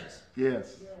churches.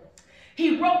 Yes.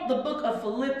 He wrote the book of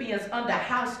Philippians under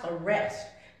house arrest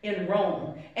in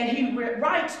Rome, and he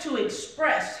writes to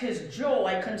express his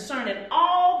joy concerning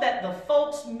all that the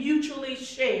folks mutually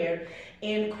shared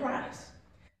in Christ.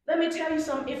 Let me tell you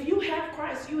something. If you have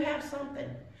Christ, you have something.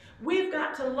 We've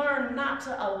got to learn not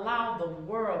to allow the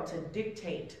world to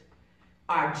dictate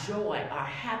our joy, our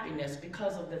happiness,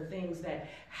 because of the things that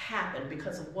happen,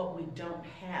 because of what we don't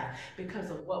have,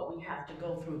 because of what we have to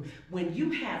go through. When you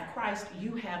have Christ,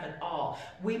 you have it all.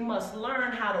 We must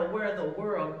learn how to wear the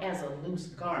world as a loose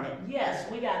garment.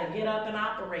 Yes, we got to get up and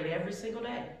operate every single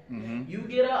day. You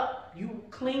get up, you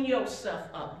clean yourself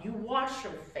up, you wash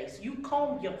your face, you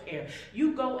comb your hair,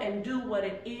 you go and do what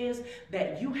it is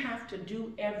that you have to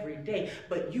do every day,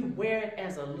 but you wear it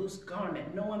as a loose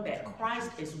garment, knowing that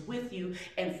Christ is with you,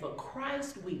 and for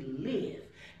Christ we live,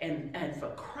 and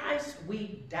for Christ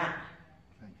we die.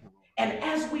 And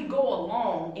as we go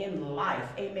along in life,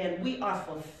 amen, we are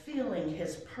fulfilling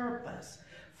his purpose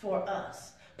for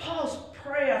us. Paul's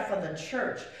prayer for the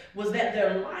church was that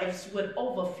their lives would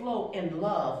overflow in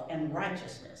love and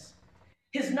righteousness.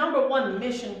 His number one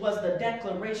mission was the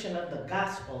declaration of the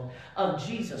gospel of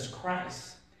Jesus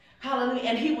Christ. Hallelujah.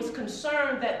 And he was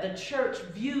concerned that the church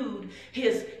viewed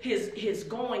his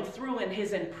going through and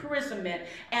his imprisonment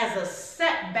as a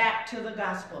setback to the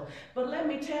gospel. But let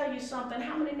me tell you something.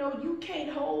 How many know you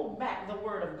can't hold back the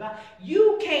word of God?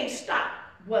 You can't stop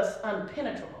what's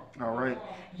unpenetrable. All right.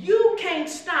 You can't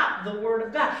stop the word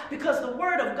of God, because the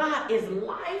word of God is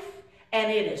life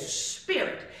and it is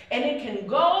spirit, and it can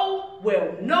go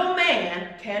where no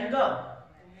man can go.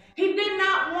 He did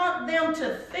not want them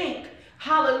to think,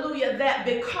 hallelujah, that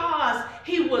because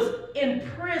he was in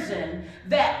prison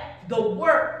that the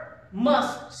work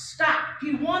must stop.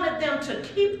 He wanted them to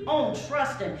keep on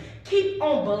trusting, keep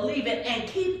on believing, and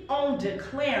keep on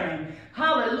declaring,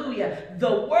 hallelujah,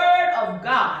 the word of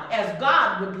God as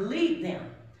God would lead them.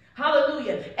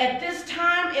 Hallelujah. At this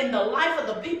time in the life of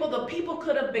the people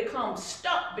could have become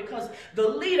stuck because the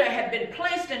leader had been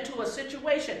placed into a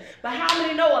situation. But how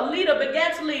many know a leader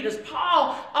begets leaders?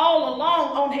 Paul, all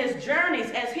along on his journeys,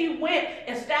 as he went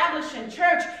establishing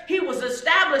church, he was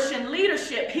establishing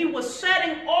leadership. He was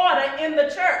setting order in the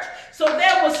church. So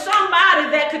there was somebody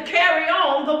that could carry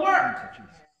on the work.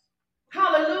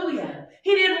 Hallelujah.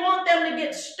 He didn't want them to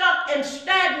get stuck and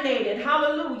stagnated,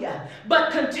 hallelujah,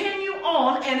 but continue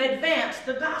on and advance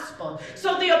the gospel.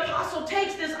 So the apostle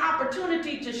takes this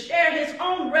opportunity to share his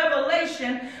own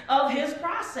revelation of his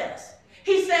process.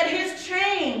 He said his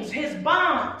chains, his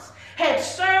bonds, had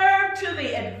served to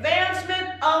the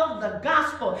advancement of the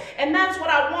gospel. And that's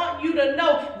what I want you to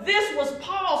know. This was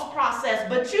Paul's process,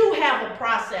 but you have a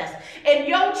process. And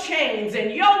your chains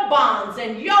and your bonds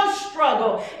and your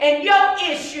struggle and your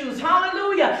issues,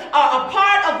 hallelujah, are a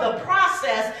part of the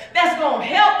process that's going to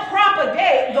help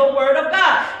propagate the word of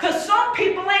God. Because some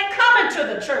people ain't coming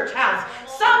to the church house.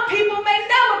 Some people may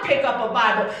never pick up a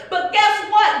Bible. But guess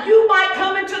what? You might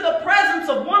come into the presence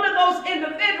of one of those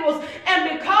individuals,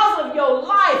 and because of your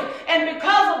life and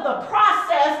because of the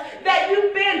process that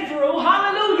you've been through,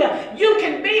 hallelujah, you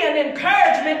can be an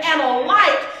encouragement and a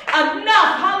light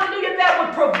enough, hallelujah, that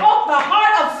would provoke the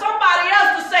heart of somebody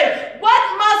else to say, what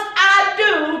must I do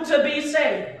to be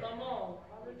saved? Come on.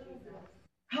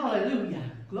 Hallelujah.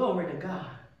 Glory to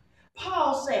God.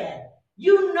 Paul said,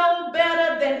 you know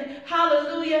better than,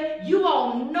 hallelujah, you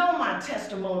all know my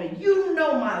testimony. You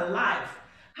know my life.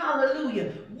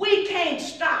 Hallelujah. We can't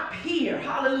stop here.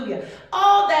 Hallelujah.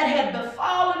 All that had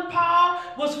befallen Paul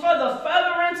was for the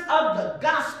furtherance of the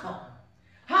gospel.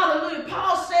 Hallelujah.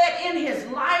 Paul said in his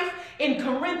life in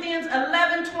Corinthians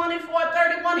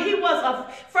 11:24-31, he was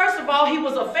first of all, he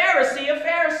was a Pharisee of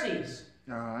Pharisees.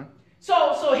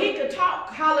 So he could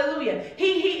talk, hallelujah.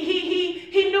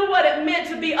 He knew what it meant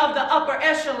to be of the upper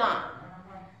echelon.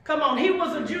 Come on, he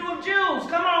was a Jew of Jews.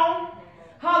 Come on.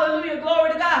 Hallelujah,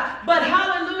 glory to God. But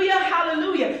hallelujah,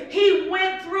 hallelujah. He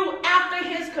went through after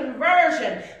his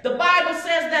conversion. The Bible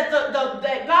says that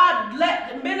that God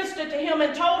ministered to him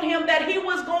and told him that he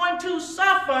was going to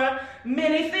suffer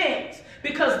many things,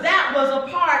 because that was a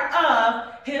part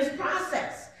of his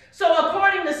process. So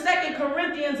according to 2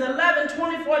 Corinthians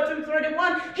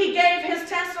 11:24-31, he gave his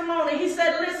testimony. He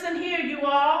said, listen here, you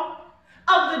all.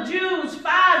 Of the Jews,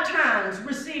 5 times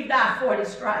received I 40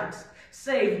 stripes,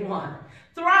 save one.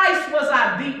 Thrice was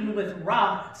I beaten with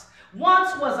rods.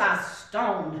 Once was I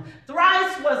stoned.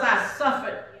 Thrice was I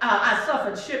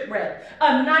suffered shipwreck.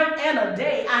 A night and a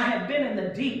day I have been in the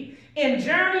deep. In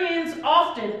journeyings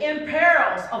often, in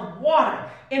perils of water,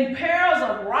 in perils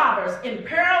of robbers, in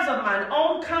perils of mine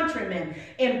own countrymen,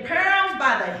 in perils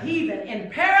by the heathen, in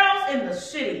perils in the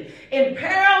city, in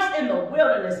perils in the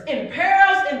wilderness, in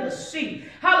perils in the sea,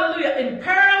 hallelujah, in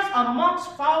perils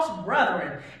amongst false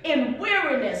brethren, in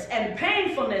weariness and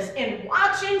painfulness, in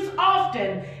watchings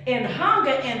often, in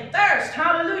hunger and thirst,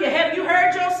 hallelujah. Have you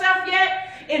heard yourself yet?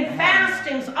 In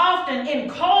fastings often, in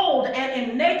cold and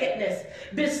in nakedness,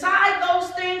 beside those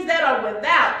things that are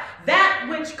without, that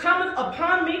which cometh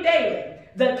upon me daily,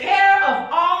 the care of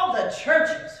all the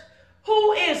churches.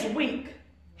 Who is weak?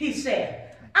 He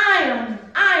said,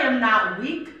 I am not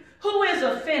weak. Who is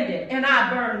offended? And I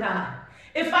burn not.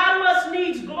 If I must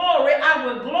needs glory, I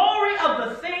will glory of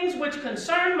the things which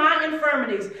concern my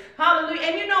infirmities. Hallelujah.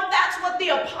 And you know, that's what the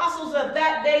apostles of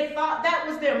that day thought. That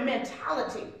was their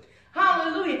mentality.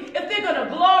 Hallelujah. If they're going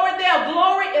to glory, they'll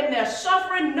glory in their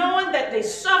suffering, knowing that they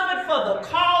suffered for the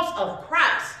cause of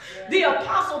Christ. The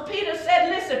apostle Peter said,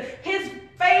 listen, his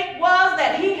fate was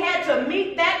that he had to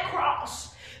meet that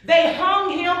cross. They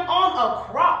hung him on a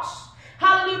cross.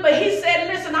 Hallelujah. But he said,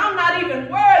 listen, I'm not even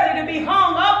worthy to be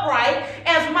hung upright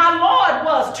as my Lord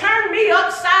was. Turn me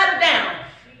upside down.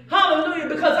 Hallelujah.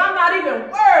 Because I'm not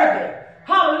even worthy,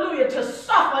 hallelujah, to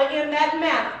suffer in that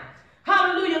manner.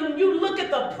 Hallelujah. When you look at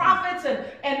the prophets and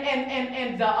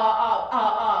the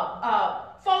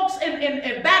folks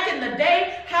back in the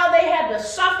day, how they had to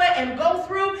suffer and go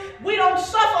through, we don't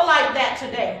suffer like that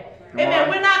today. Amen.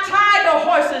 We're not tied to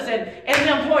horses and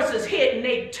them horses hit and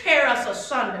they tear us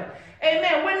asunder.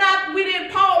 Amen.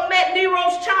 Paul met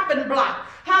Nero's chopping block.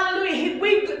 Hallelujah.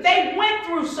 They went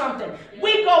through something.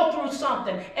 We go through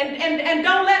something. And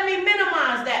don't let me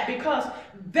minimize that, because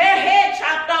their head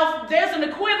chopped off, there's an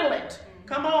equivalent.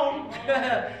 Come on.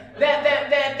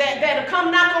 That'll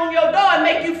come knock on your door and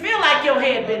make you feel like your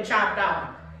head been chopped off.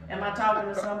 Am I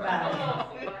talking to somebody?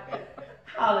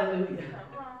 Hallelujah.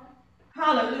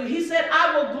 Hallelujah. He said,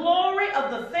 I will glory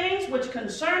of the things which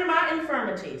concern my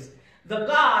infirmities. The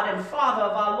God and Father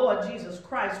of our Lord Jesus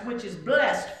Christ, which is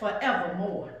blessed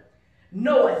forevermore,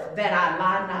 knoweth that I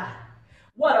lie not.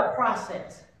 What a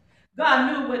process.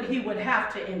 God knew what he would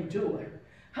have to endure.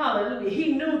 Hallelujah.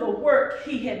 He knew the work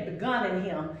he had begun in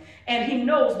him, and he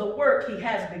knows the work he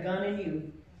has begun in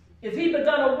you. If he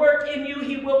begun a work in you,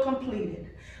 he will complete it.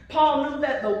 Paul knew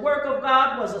that the work of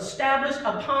God was established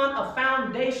upon a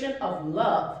foundation of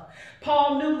love.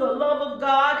 Paul knew the love of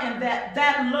God, and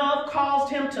that love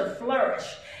caused him to flourish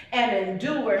and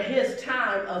endure his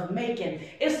time of making.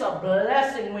 It's a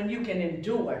blessing when you can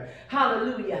endure.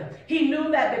 Hallelujah. He knew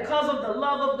that because of the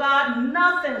love of God,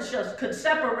 nothing could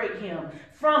separate him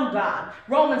from God.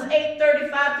 Romans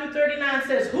 8:35-39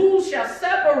 says, who shall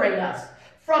separate us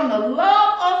from the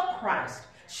love of Christ?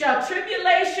 Shall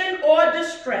tribulation or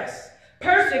distress,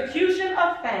 persecution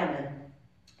or famine,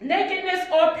 nakedness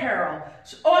or peril,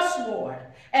 or sword,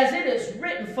 as it is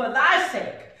written, for thy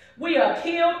sake we are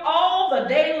killed all the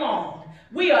day long.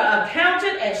 We are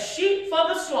accounted as sheep for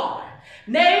the slaughter.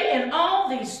 Nay, in all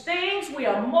these things we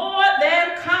are more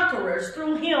than conquerors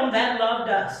through him that loved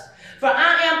us. For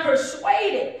I am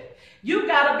persuaded. You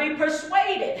got to be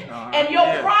persuaded. And your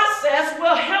process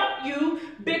will help you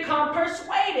become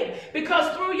persuaded.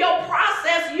 Because through your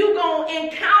process, you're going to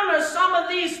encounter some of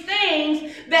these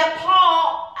things that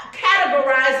Paul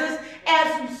categorizes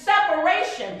as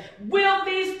separation. Will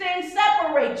these things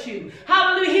separate you?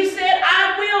 Hallelujah. He said,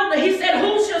 I will. He said,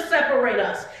 who shall separate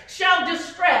us? Shall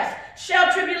distress,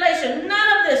 shall tribulation,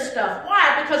 none of this stuff.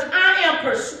 Why? Because I am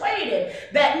persuaded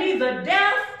that neither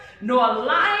death, nor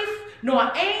life,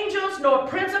 nor angels, nor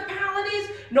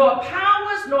principalities, nor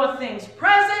powers, nor things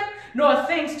present, nor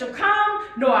things to come,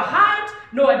 nor height,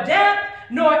 nor depth,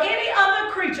 nor any other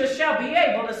creature shall be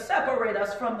able to separate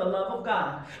us from the love of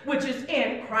God, which is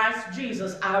in Christ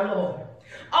Jesus our Lord.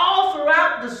 All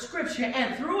throughout the scripture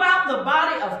and throughout the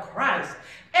body of Christ,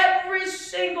 every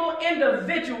single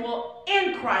individual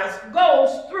in Christ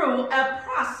goes through a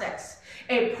process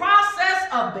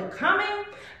of becoming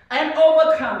and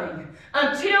overcoming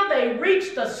until they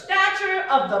reach the stature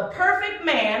of the perfect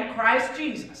man, Christ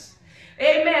Jesus.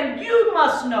 Amen. You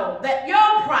must know that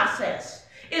your process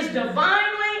is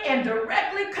divinely and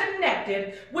directly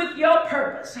connected with your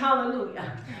purpose.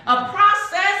 Hallelujah. A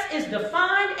process is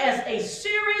defined as a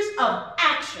series of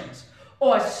actions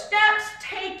or steps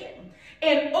taken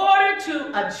in order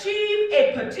to achieve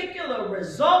a particular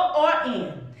result or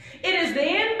end. It is the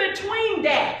in-between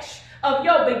dash of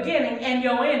your beginning and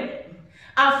your ending.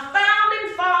 Our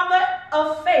founding father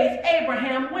of faith,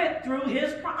 Abraham, went through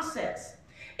his process.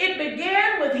 It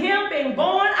began with him being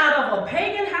born out of a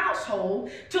pagan household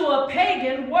to a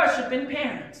pagan worshiping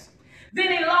parents.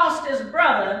 Then he lost his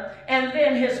brother and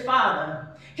then his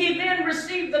father. He then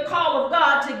received the call of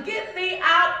God to get thee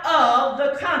out of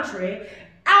the country,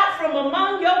 out from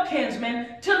among your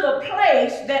kinsmen, to the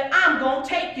place that I'm going to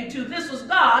take you to. This was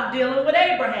God dealing with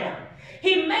Abraham.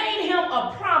 He made him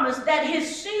a promise that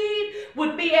his seed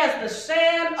would be as the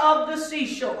sand of the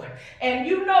seashore. And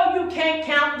you know you can't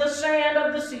count the sand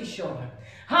of the seashore.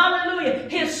 Hallelujah.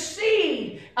 His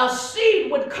seed, a seed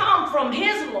would come from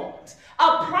his loins,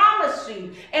 a promise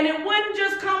seed. And it wouldn't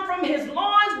just come from his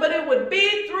loins, but it would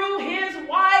be through his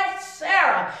wife,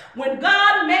 Sarah. When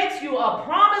God makes you a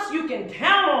promise, you can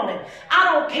count on it.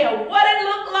 I don't care what it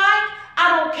looked like.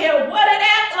 I don't care what it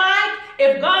act like.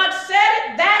 If God said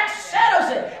it, that settles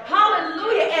it.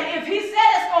 Hallelujah. And if he said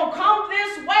it's going to come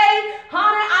this way,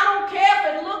 honey, I don't care if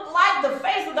it looked like the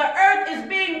face of the earth is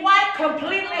being wiped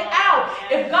completely out.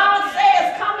 If God says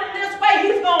it's coming this way,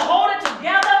 he's going to hold it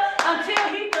together until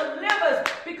he delivers,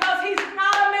 because he's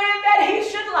not a man that he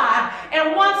should lie.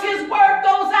 And once his word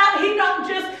goes out, he don't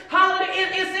just, hallelujah,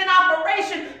 it's in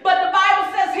operation, but the Bible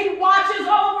says he watches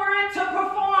over it to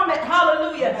perform it.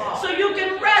 Hallelujah. So you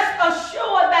can rest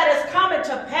assured that it's coming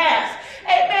to pass.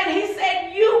 Amen. He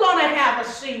said you're going to have a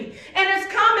seed, and it's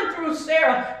coming through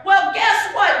Sarah. Well,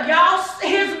 guess what, y'all?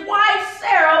 His wife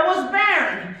Sarah was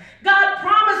barren. God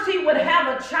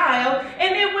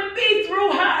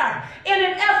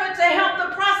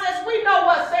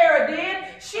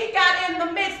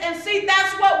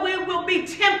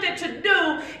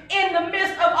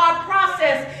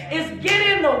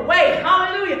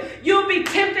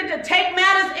to take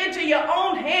matters into your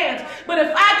own hands. But if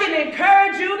I can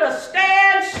encourage you to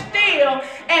stand still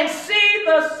and see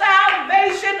the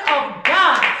salvation of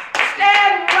God,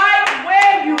 stand right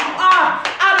where you are.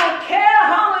 I don't care,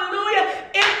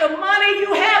 hallelujah, if the money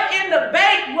you have in the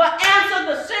bank will answer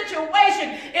the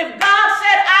situation. If God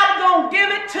said, I'm going to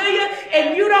give it to you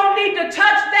and you don't need to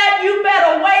touch that, you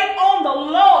better wait on the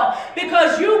Lord,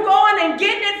 because you going and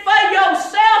getting it for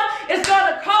yourself is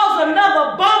going to cause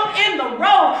another bump in the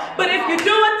road. But if you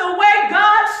do it the way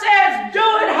God says do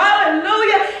it,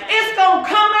 hallelujah, it's going to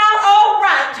come out all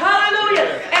right. Hallelujah.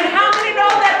 And how many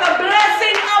know that the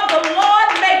blessing of the Lord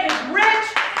maketh rich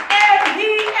and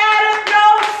he addeth no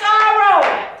sorrow?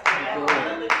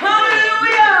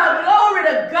 Hallelujah. Glory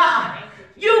to God.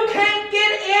 You can't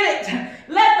get in it.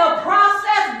 Let the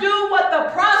process do what the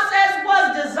process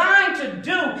was designed to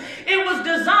do. It was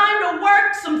designed to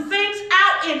work some things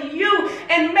out in you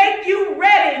and make you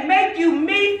ready, make you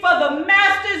meet for the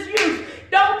master's use.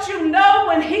 Don't you know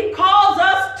when he calls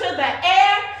us to the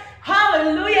air,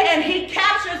 hallelujah, and he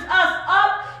captures us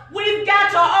up, we've got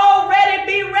to already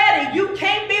be ready. You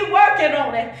can't be working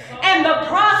on it. And the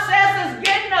process is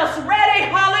getting us ready,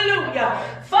 hallelujah,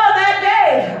 for that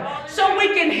day so we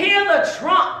can hear the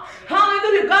trump.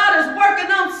 Hallelujah. God is working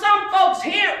on some folks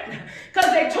here because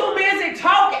they're too busy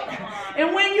talking.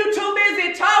 And when you're too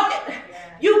busy talking,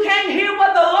 you can't hear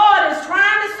what the Lord is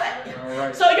trying to say.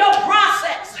 Right. So your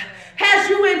process has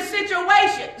you in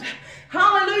situations,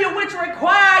 hallelujah, which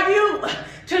require you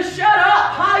to shut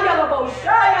up.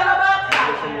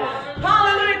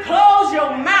 Hallelujah. Close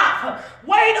your mouth.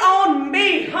 Wait on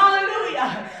me.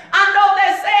 Hallelujah. I know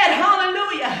they said,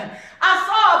 hallelujah. I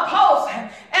saw a post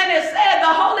and it said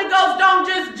the Holy Ghost don't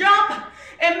just jump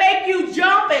and make you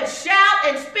jump and shout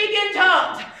and speak in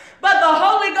tongues, but the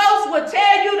Holy Ghost will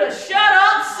tell you to shut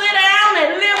up, sit down,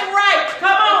 and live right.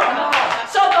 Come on.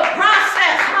 So the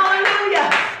process, hallelujah,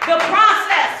 the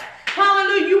process,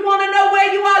 hallelujah, you want to know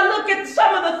where you are, look at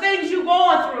some of the things you're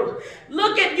going through.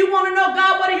 You want to know,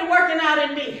 God, what are you working out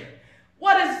in me?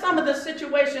 What is some of the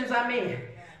situations I'm in?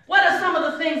 What are some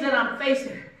of the things that I'm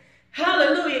facing?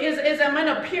 Hallelujah. Is I'm in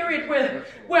a period where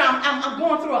I'm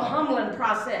going through a humbling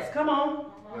process. Come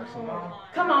on.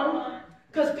 Come on.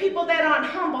 Because people that aren't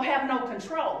humble have no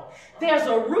control. There's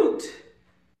a root,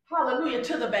 hallelujah,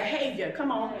 to the behavior.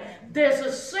 Come on. There's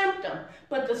a symptom,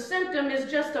 but the symptom is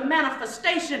just a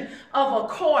manifestation of a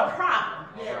core problem.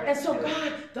 And so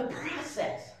God, the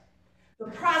process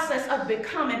of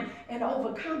becoming and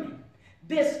overcoming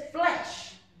this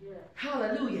flesh,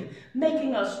 hallelujah,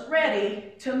 making us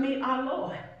ready to meet our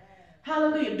Lord.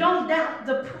 Hallelujah. Don't doubt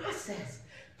the process.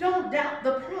 Don't doubt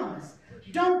the promise.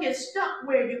 Don't get stuck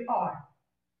where you are.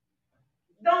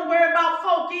 Don't worry about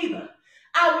folk either.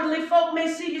 Outwardly, folk may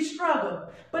see you struggle,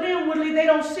 but inwardly, they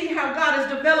don't see how God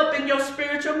is developing your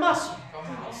spiritual muscle.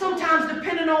 Sometimes,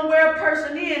 depending on where a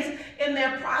person is in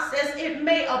their process, it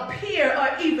may appear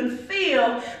or even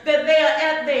feel that they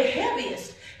are at their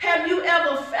heaviest. Have you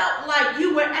ever felt like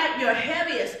you were at your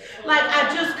heaviest? Like,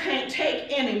 I just can't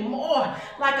take anymore.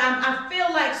 Like, I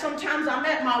feel like sometimes I'm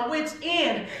at my wit's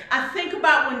end. I think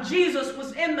about when Jesus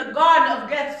was in the Garden of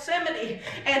Gethsemane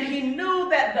and he knew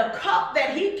that the cup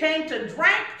that he came to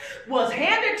drink was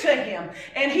handed to him.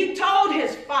 And he told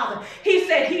his Father, he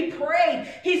said, he prayed.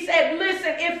 He said,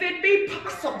 listen, if it be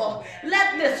possible,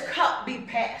 let this cup be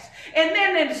passed. And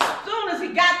then as soon as he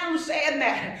got through saying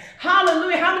that,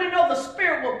 hallelujah, how many know the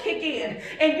Spirit will kick in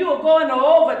and you will go into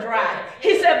overdrive?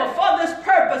 He said, before this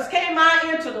purpose came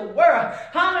I into the world,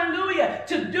 hallelujah,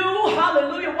 to do,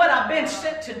 hallelujah, what I've been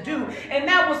sent to do. And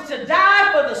that was to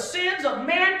die for the sins of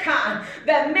mankind,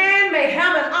 that man may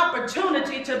have an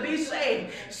opportunity to be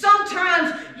saved.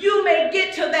 Sometimes you may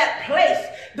get to that place.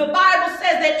 The Bible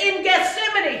says that in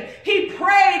Gethsemane, he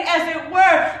prayed as it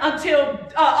were until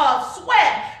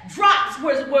sweat drops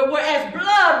were as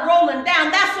blood rolling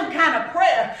down. That's some kind of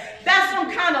prayer. That's some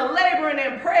kind of laboring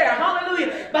in prayer.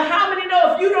 Hallelujah. But how many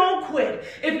know if you don't quit,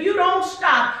 if you don't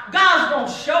stop, God's going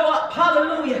to show up.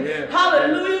 Hallelujah. Yeah.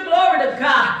 Hallelujah. Glory to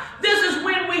God. This is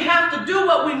when we have to do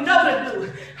what we know to do.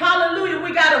 Hallelujah.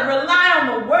 We got to rely on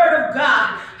the word of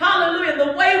God. Hallelujah.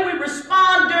 The way we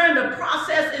respond during the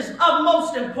process is of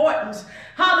most importance.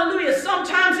 Hallelujah.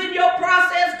 Sometimes in your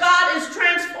process, God is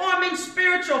transforming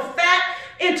spiritual fat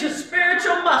into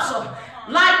spiritual muscle.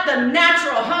 Like the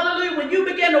natural, hallelujah, when you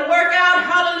begin to work out,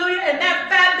 hallelujah, and that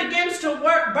fat begins to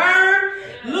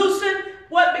burn, loosen,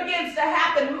 what begins to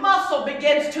happen? Muscle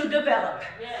begins to develop.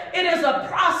 It is a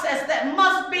process that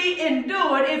must be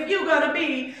endured if you're going to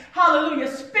be, hallelujah,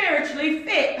 spiritually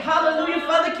fit, hallelujah,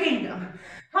 for the kingdom.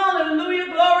 Hallelujah,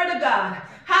 glory to God.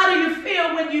 How do you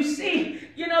feel when you see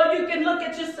You know, you can look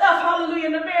at yourself, hallelujah,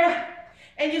 in the mirror,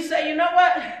 and you say, you know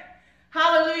what?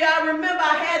 Hallelujah, I remember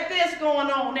I had this going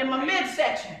on in my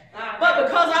midsection. But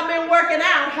because I've been working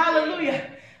out, hallelujah,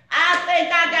 I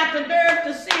think I got the nerve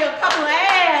to see a couple of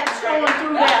ads showing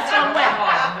through there somewhere.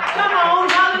 Come on,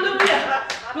 hallelujah.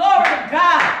 Glory to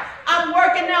God. I'm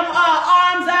working them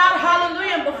arms out,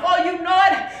 hallelujah. And before you know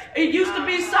it, it used to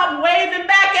be something waving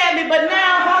back at me, but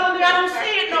now, hallelujah, I don't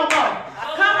see it no more.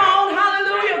 Come on,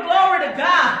 hallelujah, glory to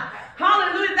God.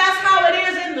 Hallelujah, that's how it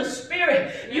is in the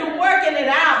spirit. You're working it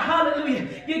out, hallelujah.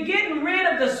 You're getting rid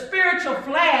of the spiritual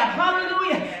flab,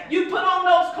 hallelujah. You put on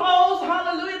those clothes,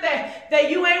 hallelujah, that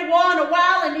you ain't worn a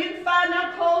while, and you find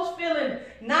them clothes feeling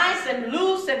nice and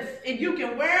loose, and you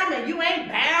can wear them, and you ain't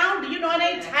bound, you know, it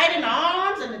ain't tight in the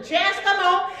arms and the chest, come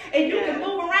on, and you can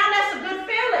move around. That's a good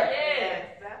feeling. Yes,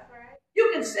 that's right. You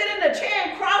can sit in the chair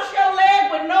and cross your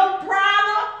leg with no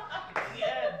problem.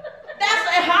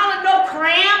 That's no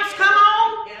cramps, come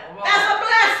on. That's a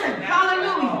blessing.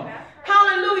 Hallelujah.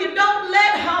 Hallelujah. Don't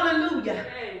let, hallelujah,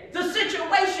 the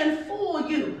situation fool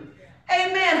you.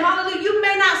 Amen. Hallelujah. You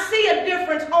may not see a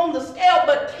difference on the scale,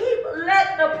 but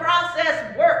let the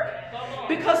process work.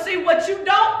 Because see, what you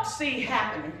don't see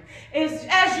happening is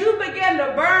as you begin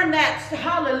to burn that,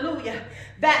 hallelujah,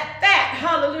 that fat,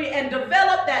 hallelujah, and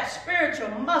develop that spiritual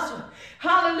muscle,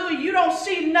 hallelujah, you don't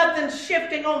see nothing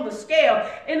shifting on the scale.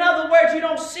 In other words, you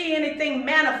don't see anything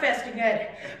manifesting at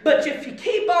it. But if you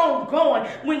keep on going,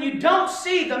 when you don't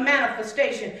see the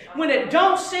manifestation, when it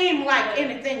don't seem like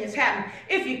anything is happening,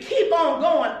 if you keep on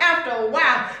going, after a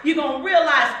while, you're going to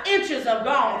realize inches are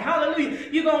gone. Hallelujah.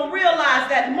 You're going to realize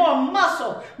that more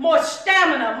muscle, more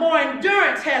stamina, more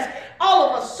endurance has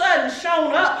all of a sudden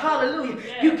shown up. Hallelujah.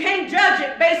 You can't judge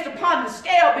it based upon the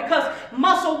scale because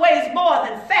muscle weighs more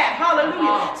than fat.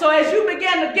 Hallelujah. So as you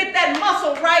begin to get that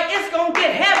muscle right, it's going to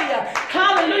get heavier.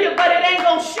 Hallelujah. But it ain't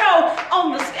going to show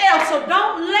on the scale. So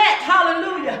don't let,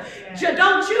 hallelujah,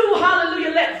 don't you, hallelujah,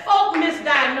 let folk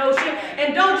misdiagnose you,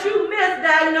 and don't you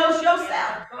misdiagnose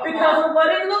yourself because of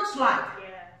what it looks like.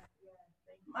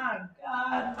 My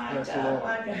God, my Bless the God, Lord.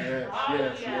 my God.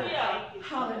 Yes.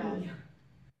 Hallelujah.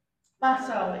 My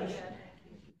salvation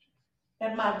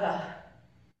and my God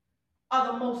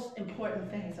are the most important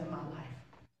things in my life.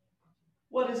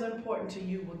 What is important to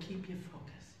you will keep you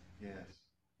focused. Yes.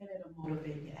 And it'll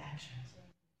motivate your actions.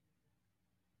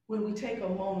 When we take a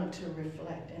moment to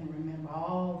reflect and remember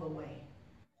all the way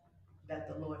that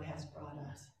the Lord has brought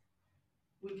us,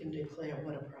 we can declare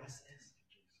what a process.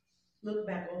 Look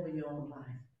back over your own life.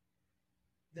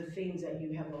 The things that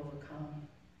you have overcome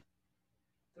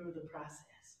through the process.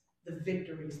 The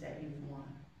victories that you've won,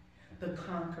 the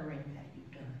conquering that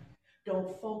you've done.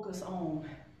 Don't focus on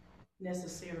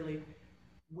necessarily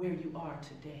where you are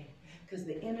today, because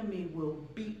the enemy will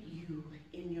beat you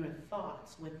in your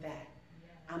thoughts with that.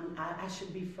 I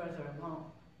should be further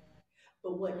along.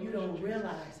 But what you don't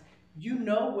realize, you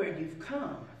know where you've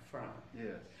come from,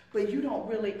 Yes. but you don't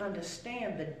really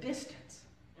understand the distance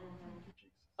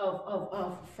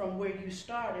of from where you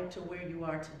started to where you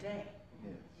are today.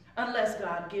 Yes. Unless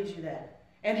God gives you that.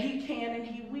 And he can and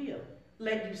he will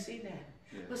let you see that.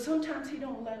 Yes. But sometimes he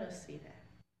don't let us see that.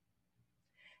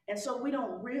 And so we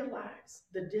don't realize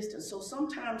the distance. So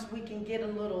sometimes we can get a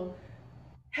little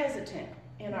hesitant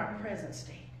in our present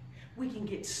state. We can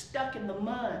get stuck in the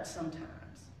mud sometimes.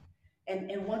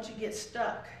 And once you get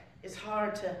stuck, it's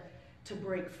hard to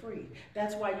break free.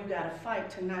 That's why you got to fight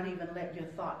to not even let your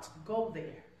thoughts go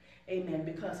there. Amen.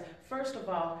 Because first of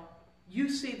all, you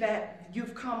see that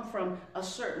you've come from a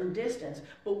certain distance,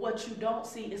 but what you don't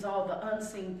see is all the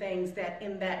unseen things that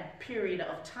in that period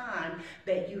of time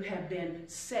that you have been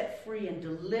set free and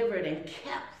delivered and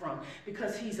kept from,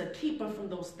 because he's a keeper from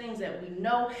those things that we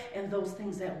know and those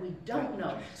things that we don't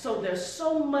know. So there's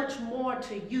so much more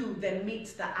to you than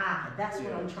meets the eye. That's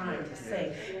what I'm trying to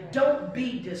say. Don't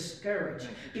be discouraged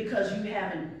because you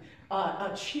haven't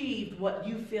achieved what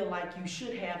you feel like you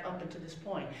should have up until this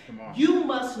point. You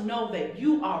must know that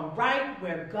you are right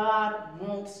where God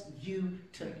wants you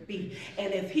to be.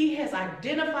 And if he has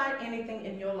identified anything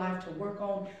in your life to work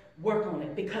on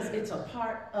it, because it's a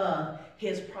part of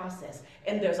his process.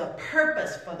 And there's a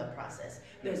purpose for the process.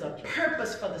 There's a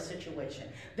purpose for the situation.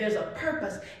 There's a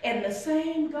purpose. And the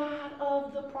same God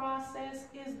of the process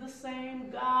is the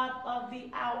same God of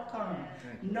the outcome.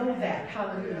 Know that.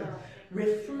 Hallelujah.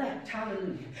 Reflect,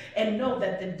 hallelujah, and know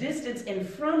that the distance in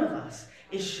front of us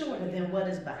is shorter than what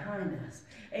is behind us.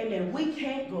 Amen. We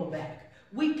can't go back.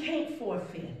 We can't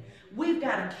forfeit. We've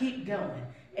got to keep going.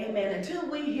 Amen. Until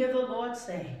we hear the Lord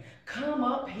say, come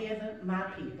up hither, my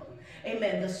people.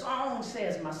 Amen. The song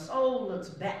says, my soul looks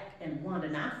back and wonder,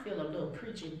 and I feel a little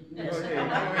preachiness. Okay. And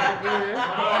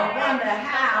wonder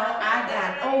how I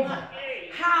got over.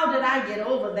 How did I get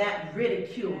over that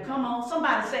ridicule? Come on,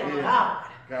 somebody say, God.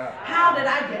 How did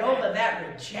I get over that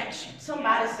rejection?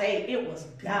 Somebody say, it was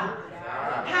God.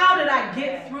 How did I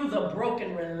get through the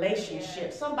broken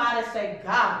relationship? Somebody say,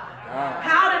 God.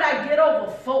 How did I get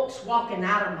over folks walking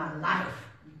out of my life?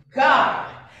 God.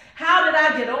 How did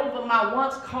I get over my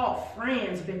once called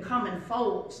friends becoming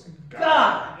foes?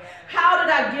 God. How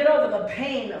did I get over the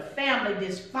pain of family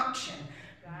dysfunction?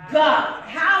 God.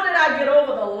 How did I get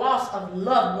over the loss of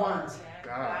loved ones?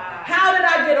 How did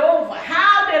I get over?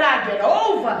 How did I get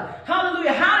over?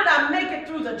 Hallelujah. How did I make it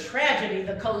through the tragedy,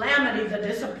 the calamity, the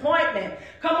disappointment?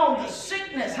 Come on, the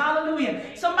sickness. Hallelujah.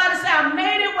 Somebody say, I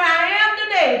made it where I am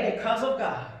today because of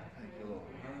God.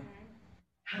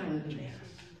 Hallelujah.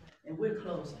 And we're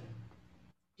closing.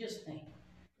 Just think.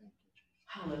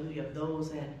 Hallelujah.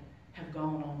 Those that have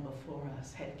gone on before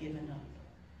us had given up.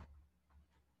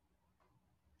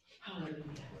 Hallelujah.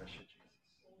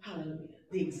 Hallelujah.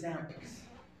 The examples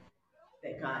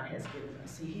that God has given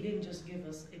us. See, he didn't just give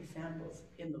us examples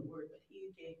in the word, but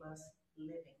he gave us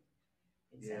living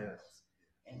examples. Yes.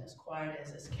 And as quiet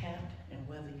as it's kept, and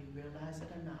whether you realize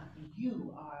it or not,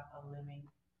 you are a living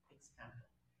example.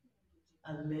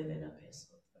 A living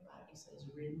epistle. The Bible says,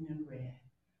 written and read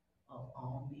of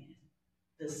all men.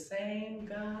 The same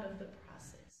God of the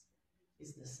process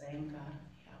is the same God of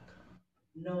the outcome.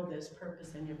 Know there's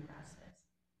purpose in your process.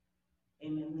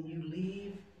 Amen. When you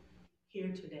leave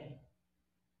here today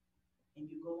and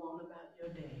you go on about your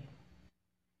day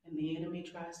and the enemy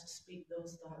tries to speak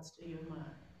those thoughts to your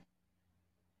mind,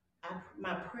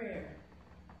 my prayer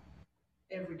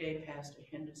every day, Pastor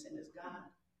Henderson, is God,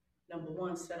 number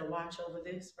one, set a watch over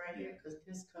this right here, because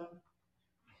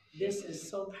this is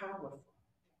so powerful.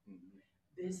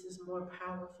 This is more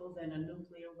powerful than a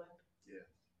nuclear weapon. Yeah.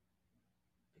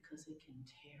 Because it can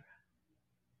tear up.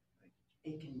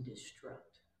 It can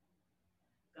destruct.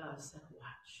 God, set a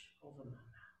watch over my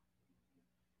mouth.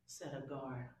 Set a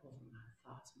guard over my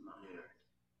thoughts and my heart.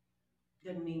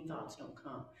 Doesn't mean thoughts don't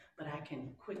come, but I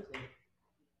can quickly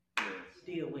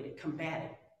deal with it, combat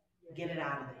it, get it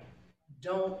out of there.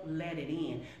 Don't let it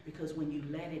in, because when you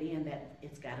let it in, that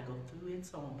it's got to go through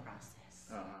its own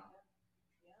process.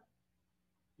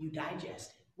 You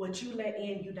digest it. What you let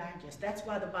in, you digest. That's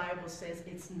why the Bible says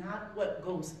it's not what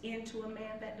goes into a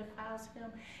man that defiles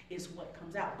him, it's what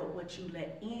comes out. But what you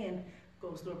let in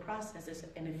goes through a process,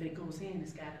 and if it goes in,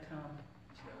 it's got to come.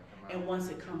 And once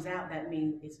it comes out, that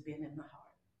means it's been in the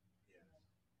heart.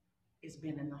 It's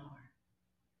been in the heart.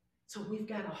 So we've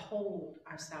got to hold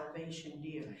our salvation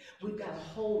dear. We've got to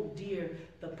hold dear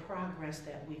the progress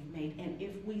that we've made. And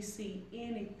if we see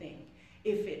anything,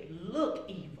 if it look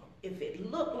evil, if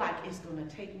it look like it's going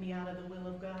to take me out of the will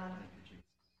of God,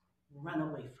 run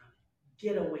away from it.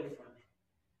 Get away from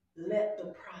it. Let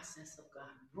the process of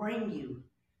God bring you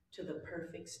to the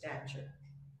perfect stature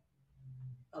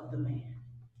of the man,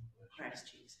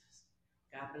 Christ Jesus.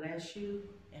 God bless you,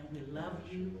 and we love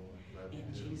you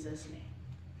in Jesus' name.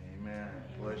 Amen.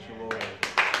 Bless you, Lord.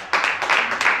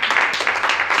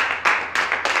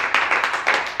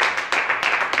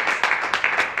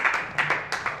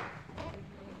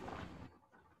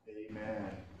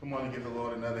 Amen. Come on and give the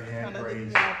Lord another hand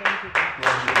praise. Thank you.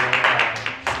 Bless you, Lord.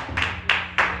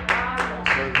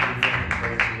 Certainly,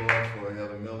 praise the Lord for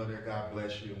Elder Miller there. God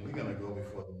bless you. And we're going to go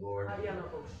before the Lord in a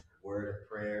word of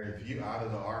prayer. If you're out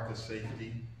of the ark of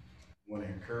safety, I want to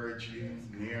encourage you,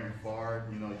 near and far.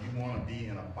 You want to be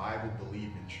in a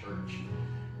Bible-believing church.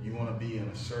 You want to be in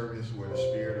a service where the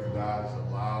Spirit of God is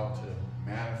allowed to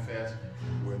manifest,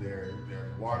 where there's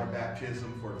water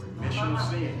baptism for the remission of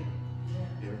sin.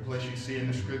 Every place you see in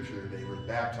the scripture, they were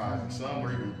baptized, and some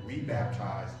were even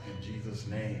re-baptized in Jesus'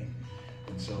 name.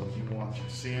 And so you want your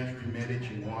sins remitted.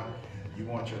 You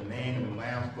want your name in the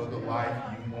Lamb's Book of Life.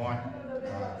 You want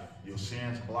your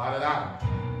sins blotted out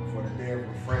for the day of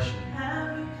refreshing.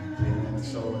 And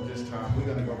so at this time, we're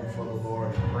going to go before the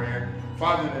Lord in prayer.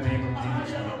 Father, in the name of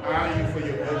Jesus, we honor you for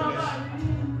your goodness.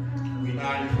 We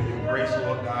honor you for your grace,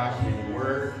 Lord God, for your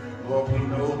word. Lord, we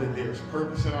know that there's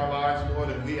purpose in our lives, Lord,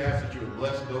 and we ask that you would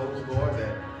bless those, Lord,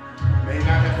 that may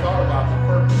not have thought about the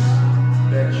purpose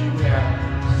that you have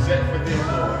set for them,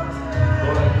 Lord.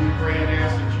 Lord, we pray and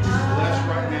ask that you would bless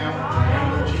right now in the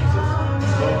name of Jesus.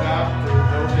 Lord God, for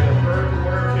those that have heard the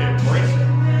word, to embrace it.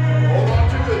 Hold on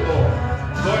to it, Lord.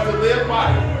 Lord, to live by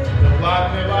it, to apply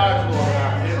in their lives, Lord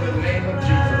God, in the name of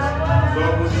Jesus.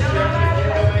 Lord, we'll be careful to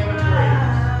give your name the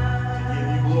praise, to give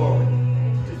you glory,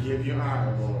 to give you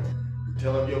honor, Lord. To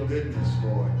tell of your goodness,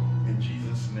 Lord, In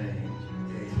Jesus' name,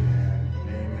 amen.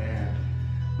 Amen.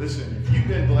 Listen, if you've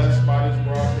been blessed by this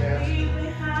broadcast,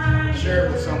 share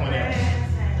it with someone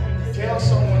else. Tell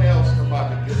someone else about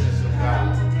the goodness of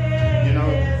God. You know,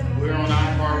 we're on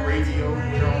iHeartRadio,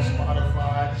 we're on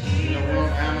Spotify, you know, we're on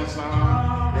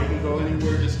Amazon. They can go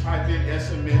anywhere, just type in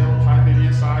SML, type it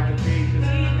inside the pages,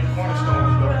 and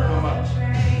Cornerstone is going to come up.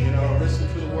 You know, listen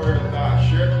to the word of God.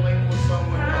 Share the link with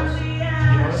someone else. You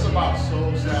know, it's about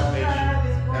soul salvation.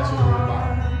 That's what we're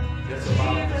about. It's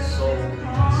about the soul being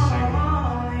saved.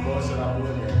 Lord said, I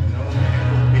would have no man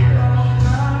will perish.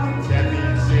 With that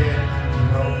being said, you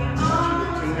know, I want you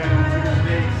to tune in on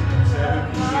Tuesdays at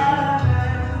 7 p.m.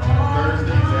 On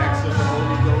Thursdays, Acts of the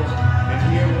Holy Ghost, and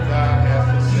hear what God has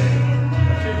to say.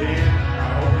 Until then,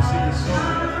 I hope to see you soon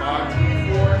at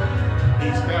 524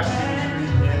 East Pasadena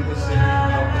Street in the city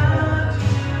of the Lord.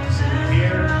 See you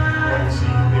here, or to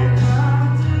see you there.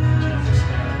 In Jesus'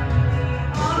 name.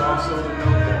 But you also to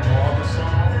know that all the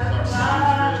songs, our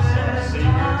songsters, our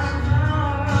singers,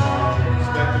 the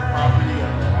respective property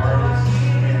of the artists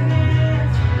and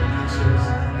producers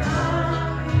at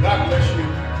large. God bless you.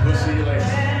 We'll see you later.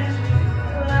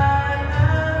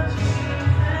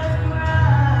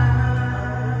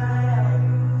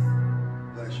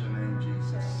 Bless your name,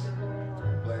 Jesus.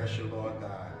 Bless you, Lord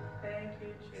God. Thank you,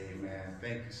 Jesus. Amen.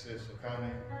 Thank you, sis, for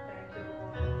coming. Thank you,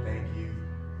 Lord. Thank you.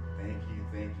 Thank you.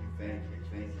 Thank you. Thank you.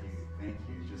 Thank you. Thank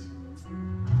you. Just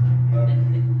love you.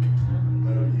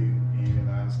 Love you. And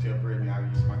I'm still Brittany. I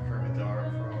use my Kermit the Ark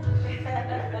from.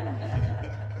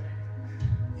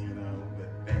 You know, but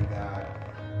thank God.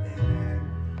 Amen.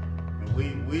 And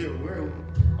we're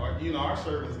our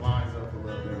service lines up a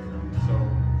little bit from, so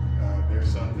there's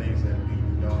some things that we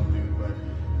don't do